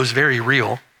destroy those very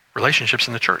real relationships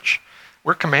in the church.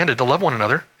 We're commanded to love one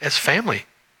another as family,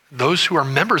 those who are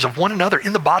members of one another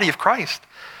in the body of Christ.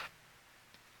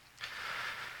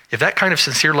 If that kind of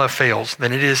sincere love fails,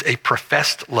 then it is a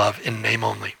professed love in name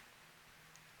only.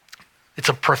 It's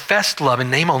a professed love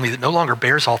in name only that no longer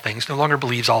bears all things, no longer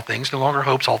believes all things, no longer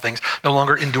hopes all things, no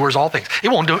longer endures all things. It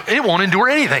won't endure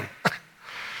anything.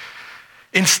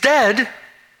 Instead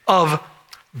of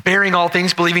bearing all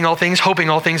things, believing all things, hoping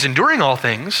all things, enduring all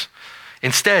things.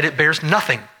 Instead, it bears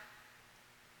nothing.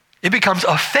 It becomes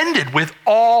offended with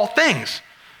all things.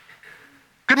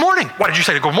 Good morning. Why did you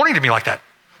say good morning to me like that?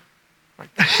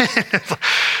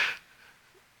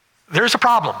 There's a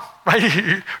problem,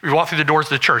 right? We walk through the doors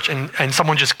of the church and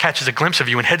someone just catches a glimpse of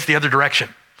you and heads the other direction.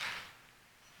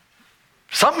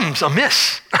 Something's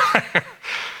amiss.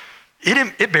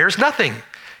 It bears nothing.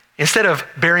 Instead of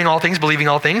bearing all things, believing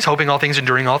all things, hoping all things,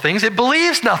 enduring all things, it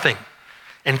believes nothing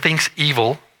and thinks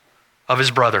evil of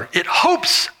his brother. It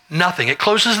hopes nothing. It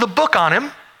closes the book on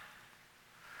him,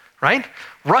 right?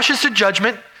 Rushes to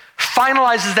judgment,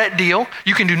 finalizes that deal.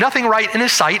 You can do nothing right in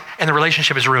his sight, and the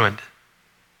relationship is ruined.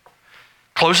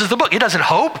 Closes the book. It doesn't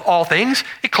hope all things.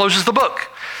 It closes the book.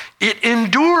 It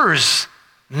endures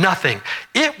nothing.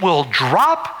 It will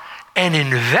drop an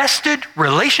invested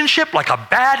relationship like a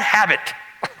bad habit.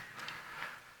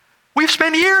 We've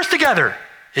spent years together.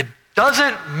 It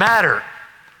doesn't matter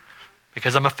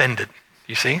because I'm offended,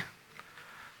 you see?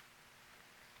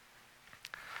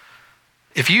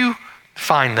 If you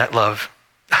find that love,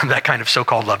 that kind of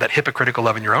so-called love, that hypocritical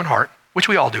love in your own heart, which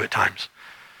we all do at times,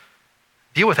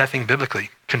 deal with that thing biblically.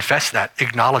 Confess that.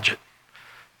 Acknowledge it.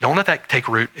 Don't let that take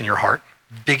root in your heart.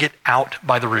 Dig it out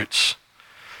by the roots.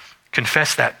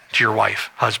 Confess that to your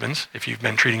wife, husbands, if you've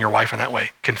been treating your wife in that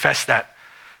way. Confess that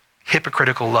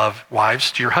hypocritical love,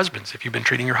 wives, to your husbands, if you've been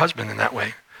treating your husband in that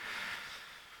way.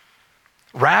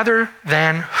 Rather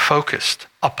than focused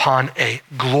upon a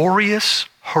glorious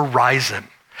horizon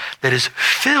that is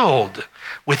filled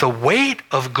with a weight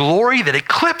of glory that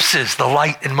eclipses the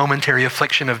light and momentary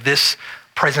affliction of this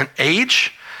present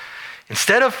age,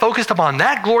 instead of focused upon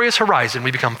that glorious horizon,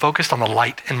 we become focused on the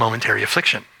light and momentary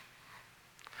affliction.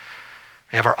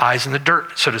 We have our eyes in the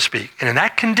dirt, so to speak. And in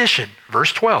that condition,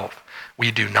 verse 12,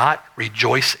 we do not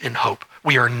rejoice in hope.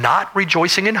 We are not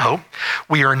rejoicing in hope.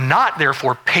 We are not,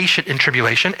 therefore, patient in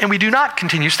tribulation, and we do not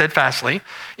continue steadfastly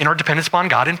in our dependence upon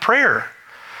God in prayer.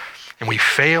 And we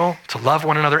fail to love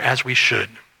one another as we should.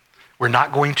 We're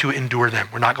not going to endure them.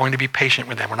 We're not going to be patient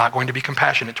with them. We're not going to be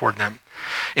compassionate toward them.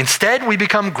 Instead, we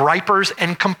become gripers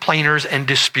and complainers and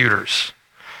disputers,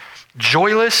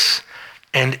 joyless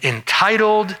and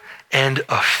entitled and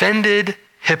offended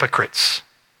hypocrites,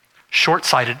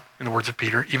 short-sighted, in the words of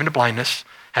Peter, even to blindness,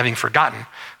 having forgotten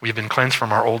we have been cleansed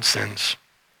from our old sins.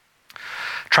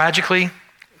 Tragically,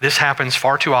 this happens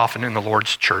far too often in the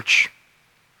Lord's church,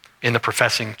 in the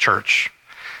professing church.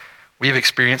 We have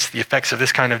experienced the effects of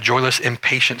this kind of joyless,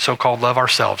 impatient, so-called love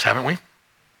ourselves, haven't we?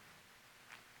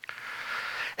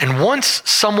 And once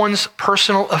someone's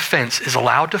personal offense is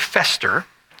allowed to fester,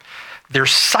 their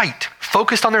sight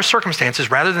focused on their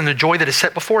circumstances rather than the joy that is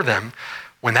set before them,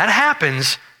 when that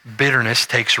happens, bitterness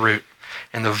takes root.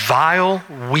 And the vile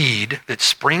weed that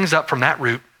springs up from that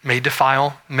root may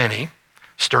defile many,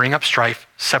 stirring up strife,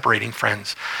 separating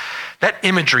friends. That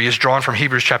imagery is drawn from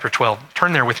Hebrews chapter 12.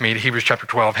 Turn there with me to Hebrews chapter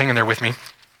 12. Hang in there with me.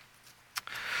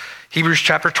 Hebrews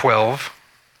chapter 12.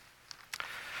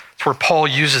 It's where Paul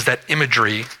uses that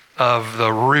imagery of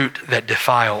the root that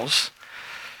defiles.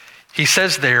 He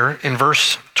says there in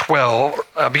verse 12,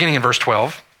 beginning in verse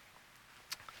 12,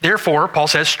 therefore, Paul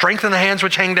says, strengthen the hands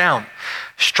which hang down,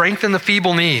 strengthen the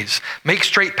feeble knees, make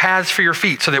straight paths for your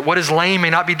feet, so that what is lame may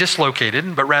not be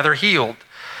dislocated, but rather healed.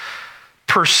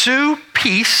 Pursue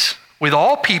peace with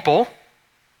all people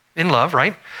in love,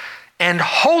 right? And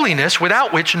holiness,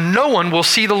 without which no one will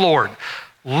see the Lord.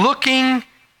 Looking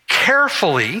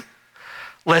carefully,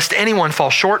 lest anyone fall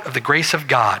short of the grace of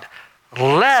God,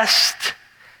 lest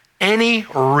any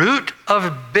root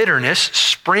of bitterness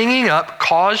springing up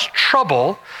cause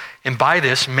trouble, and by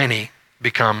this many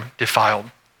become defiled.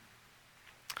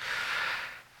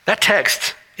 That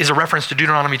text is a reference to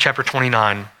Deuteronomy chapter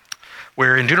 29,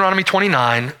 where in Deuteronomy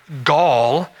 29,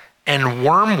 gall and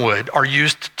wormwood are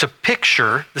used to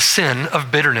picture the sin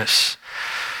of bitterness.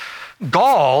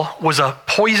 Gall was a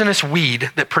poisonous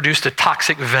weed that produced a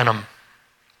toxic venom.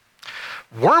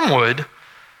 Wormwood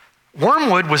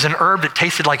was an herb that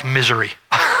tasted like misery.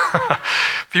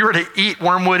 If you were to eat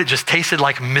wormwood, it just tasted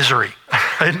like misery.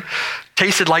 It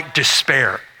tasted like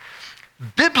despair.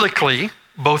 Biblically,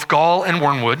 both gall and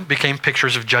wormwood became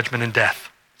pictures of judgment and death.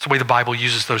 That's the way the Bible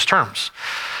uses those terms.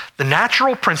 The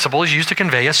natural principle is used to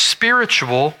convey a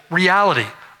spiritual reality.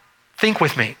 Think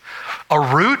with me. A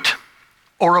root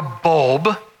or a bulb,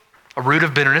 a root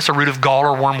of bitterness, a root of gall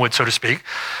or wormwood, so to speak,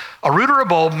 a root or a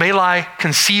bulb may lie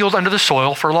concealed under the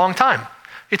soil for a long time.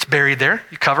 It's buried there.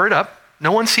 You cover it up.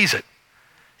 No one sees it.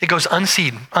 It goes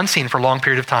unseen for a long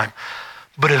period of time.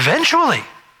 But eventually,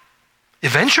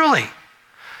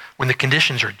 when the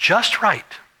conditions are just right,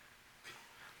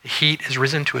 The heat has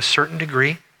risen to a certain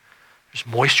degree. There's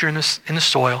moisture in the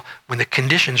soil. When the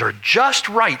conditions are just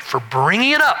right for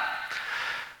bringing it up,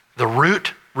 the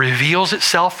root reveals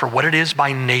itself for what it is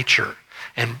by nature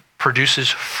and produces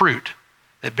fruit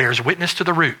that bears witness to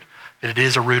the root that it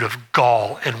is a root of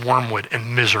gall and wormwood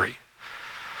and misery.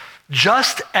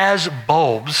 Just as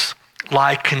bulbs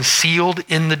lie concealed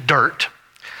in the dirt,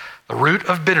 the root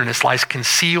of bitterness lies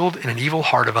concealed in an evil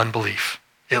heart of unbelief.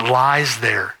 It lies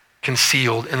there,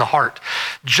 concealed in the heart.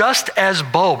 Just as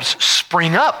bulbs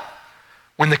spring up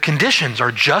when the conditions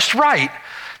are just right,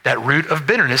 that root of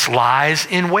bitterness lies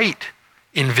in wait,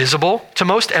 invisible to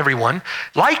most everyone,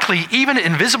 likely even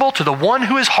invisible to the one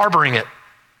who is harboring it,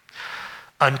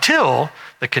 until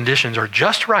the conditions are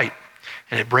just right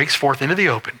and it breaks forth into the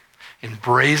open in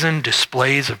brazen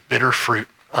displays of bitter fruit,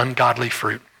 ungodly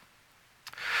fruit.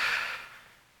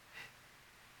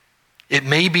 It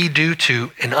may be due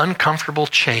to an uncomfortable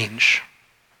change,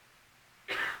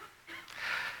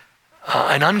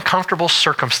 an uncomfortable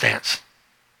circumstance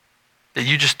that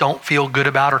you just don't feel good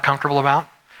about or comfortable about.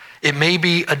 It may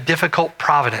be a difficult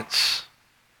providence,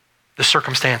 the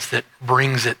circumstance that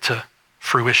brings it to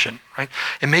fruition, right?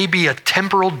 It may be a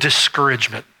temporal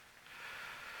discouragement.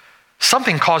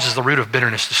 Something causes the root of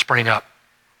bitterness to spring up.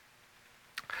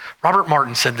 Robert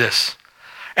Martin said this: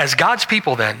 as God's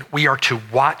people then, we are to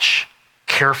watch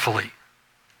carefully.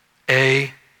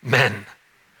 Amen.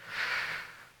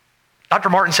 Dr.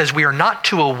 Martin says we are not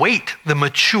to await the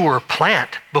mature plant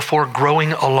before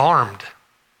growing alarmed.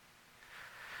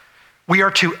 We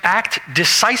are to act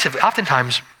decisively.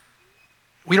 Oftentimes,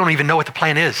 we don't even know what the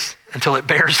plant is until it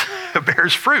bears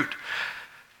fruit.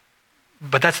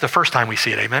 But that's the first time we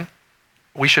see it, amen?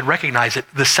 We should recognize it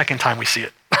the second time we see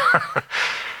it.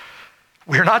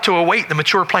 We are not to await the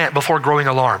mature plant before growing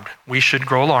alarmed. We should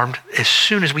grow alarmed as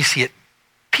soon as we see it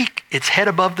peek its head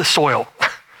above the soil.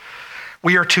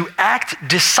 We are to act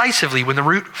decisively when the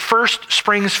root first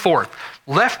springs forth.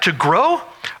 Left to grow,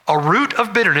 a root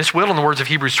of bitterness will, in the words of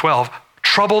Hebrews 12,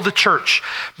 trouble the church,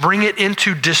 bring it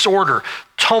into disorder,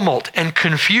 tumult, and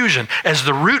confusion as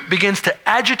the root begins to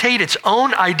agitate its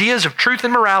own ideas of truth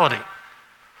and morality.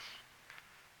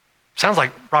 Sounds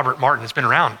like Robert Martin has been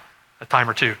around a time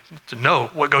or two to know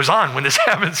what goes on when this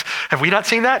happens. Have we not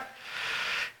seen that?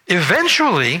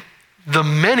 Eventually, the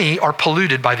many are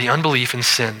polluted by the unbelief and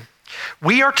sin.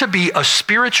 We are to be a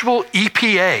spiritual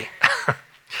EPA,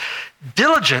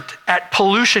 diligent at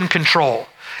pollution control,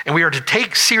 and we are to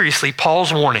take seriously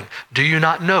Paul's warning. Do you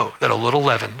not know that a little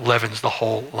leaven leavens the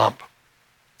whole lump?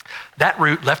 That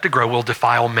root left to grow will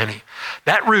defile many.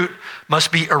 That root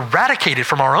must be eradicated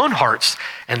from our own hearts,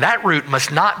 and that root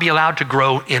must not be allowed to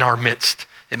grow in our midst.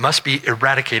 It must be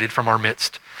eradicated from our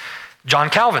midst. John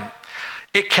Calvin: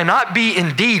 it cannot be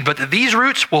indeed, but that these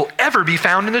roots will ever be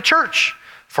found in the church.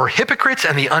 For hypocrites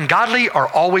and the ungodly are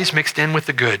always mixed in with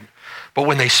the good. But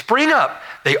when they spring up,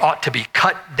 they ought to be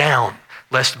cut down,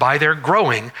 lest by their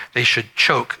growing they should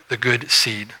choke the good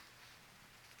seed.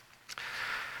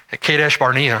 At Kadesh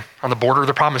Barnea, on the border of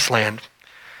the Promised Land,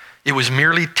 it was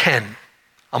merely 10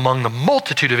 among the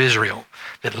multitude of Israel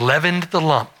that leavened the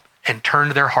lump and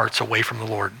turned their hearts away from the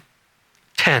Lord.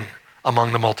 10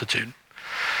 among the multitude.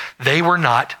 They were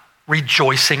not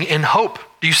rejoicing in hope.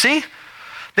 Do you see?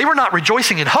 They were not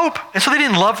rejoicing in hope, and so they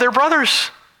didn't love their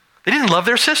brothers. They didn't love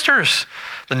their sisters.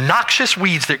 The noxious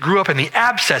weeds that grew up in the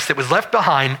abscess that was left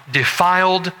behind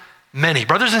defiled many.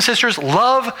 Brothers and sisters,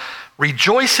 love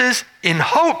rejoices in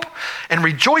hope. And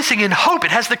rejoicing in hope,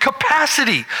 it has the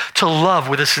capacity to love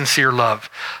with a sincere love.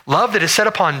 Love that is set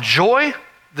upon joy,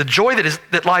 the joy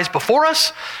that lies before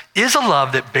us, is a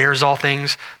love that bears all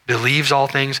things, believes all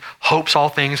things, hopes all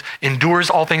things, endures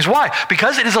all things. Why?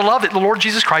 Because it is a love that the Lord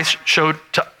Jesus Christ showed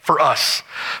for us.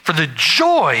 For the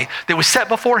joy that was set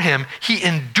before him, he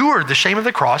endured the shame of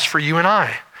the cross for you and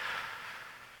I.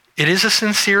 It is a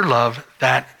sincere love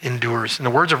that endures. In the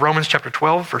words of Romans chapter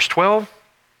 12, verse 12,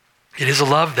 it is a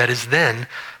love that is then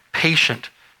patient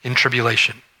in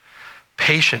tribulation,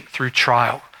 patient through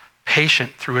trial,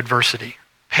 patient through adversity,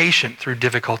 patient through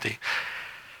difficulty.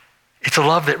 It's a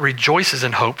love that rejoices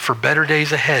in hope for better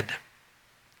days ahead.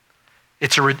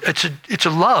 It's a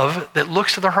love that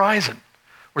looks to the horizon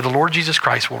where the Lord Jesus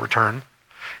Christ will return.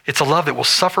 It's a love that will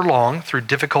suffer long through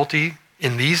difficulty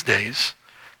in these days,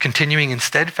 continuing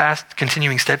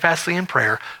steadfastly in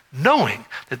prayer, knowing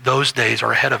that those days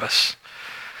are ahead of us.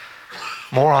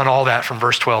 More on all that from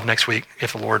verse 12 next week,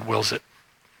 if the Lord wills it.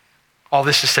 All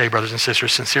this to say, brothers and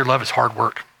sisters, sincere love is hard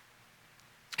work.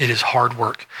 It is hard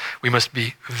work. We must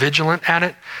be vigilant at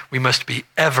it. We must be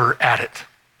ever at it.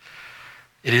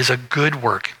 It is a good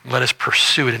work. Let us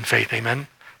pursue it in faith, amen?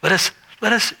 Let us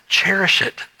let us cherish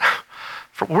it.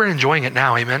 We're enjoying it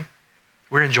now, amen?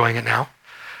 We're enjoying it now.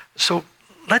 So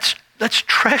let's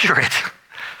treasure it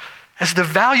as the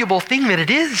valuable thing that it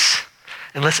is.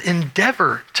 And let's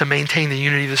endeavor to maintain the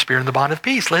unity of the Spirit and the bond of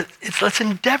peace. Let's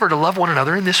endeavor to love one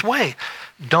another in this way.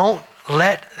 Don't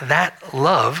let that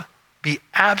love be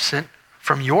absent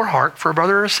from your heart for a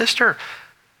brother or a sister.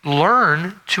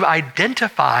 Learn to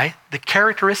identify the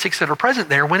characteristics that are present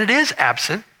there when it is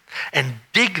absent and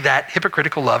dig that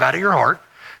hypocritical love out of your heart.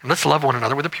 And let's love one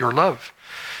another with a pure love.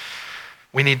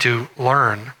 We need to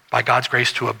learn by God's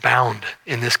grace to abound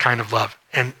in this kind of love.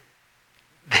 And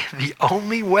the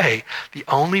only way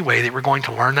that we're going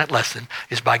to learn that lesson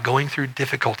is by going through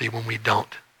difficulty when we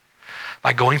don't.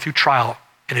 By going through trial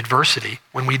and adversity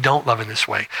when we don't love in this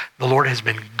way. The Lord has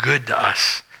been good to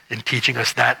us in teaching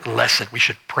us that lesson. We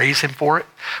should praise him for it.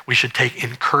 We should take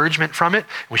encouragement from it.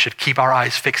 We should keep our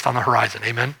eyes fixed on the horizon.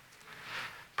 Amen?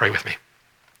 Pray with me.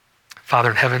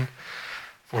 Father in heaven,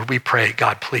 Lord, we pray,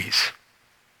 God, please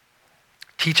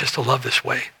teach us to love this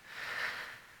way.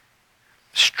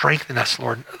 Strengthen us,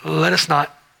 Lord. Let us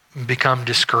not become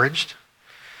discouraged,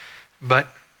 but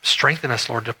strengthen us,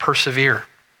 Lord, to persevere,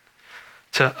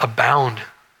 to abound,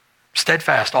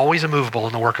 steadfast, always immovable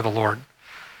in the work of the Lord.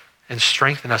 And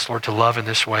strengthen us, Lord, to love in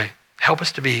this way. Help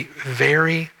us to be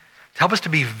vigilant.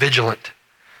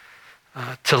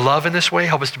 To love in this way,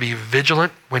 help us to be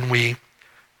vigilant when we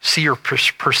see or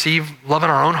perceive love in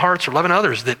our own hearts or love in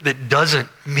others that doesn't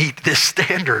meet this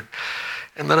standard.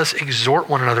 And let us exhort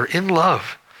one another in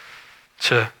love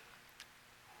to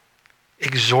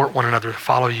exhort one another to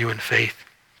follow you in faith,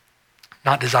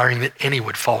 not desiring that any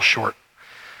would fall short.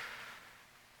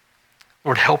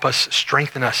 Lord, help us,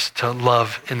 strengthen us to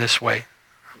love in this way.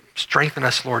 Strengthen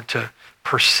us, Lord, to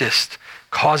persist.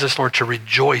 Cause us, Lord, to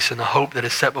rejoice in the hope that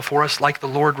is set before us, like the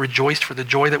Lord rejoiced for the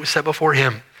joy that was set before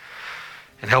him.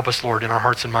 And help us, Lord, in our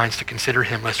hearts and minds to consider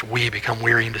him, lest we become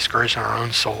weary and discouraged in our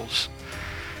own souls.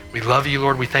 We love you,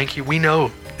 Lord. We thank you. We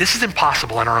know this is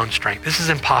impossible in our own strength. This is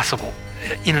impossible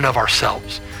in and of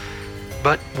ourselves.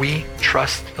 But we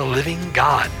trust the living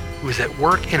God who is at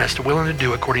work in us to will and to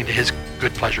do according to his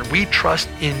good pleasure. We trust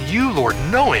in you, Lord,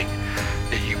 knowing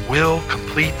that you will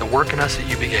complete the work in us that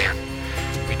you began.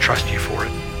 We trust you for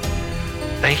it.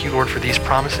 Thank you, Lord, for these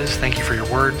promises. Thank you for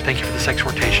your word. Thank you for this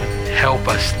exhortation. Help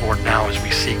us, Lord, now as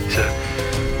we seek to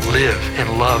live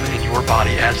and love in your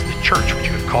body as the church which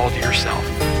you have called to yourself,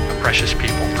 a precious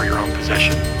people for your own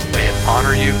possession. May it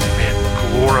honor you. May it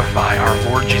glorify our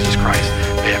Lord Jesus Christ.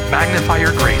 May it magnify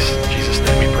your grace. In Jesus'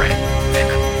 name we pray.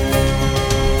 Amen.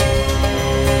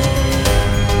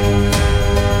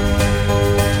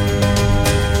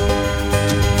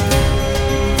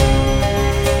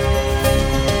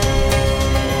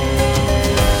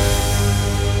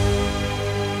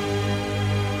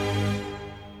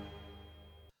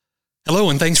 Hello,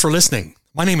 and thanks for listening.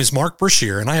 My name is Mark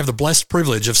Brashear, and I have the blessed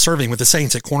privilege of serving with the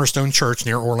saints at Cornerstone Church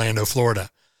near Orlando, Florida.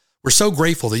 We're so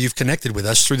grateful that you've connected with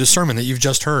us through the sermon that you've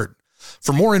just heard.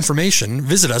 For more information,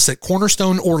 visit us at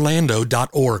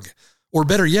cornerstoneorlando.org. Or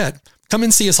better yet, come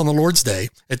and see us on the Lord's Day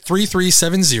at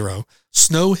 3370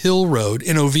 Snow Hill Road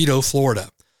in Oviedo, Florida.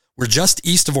 We're just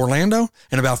east of Orlando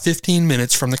and about 15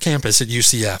 minutes from the campus at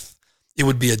UCF. It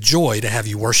would be a joy to have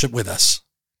you worship with us.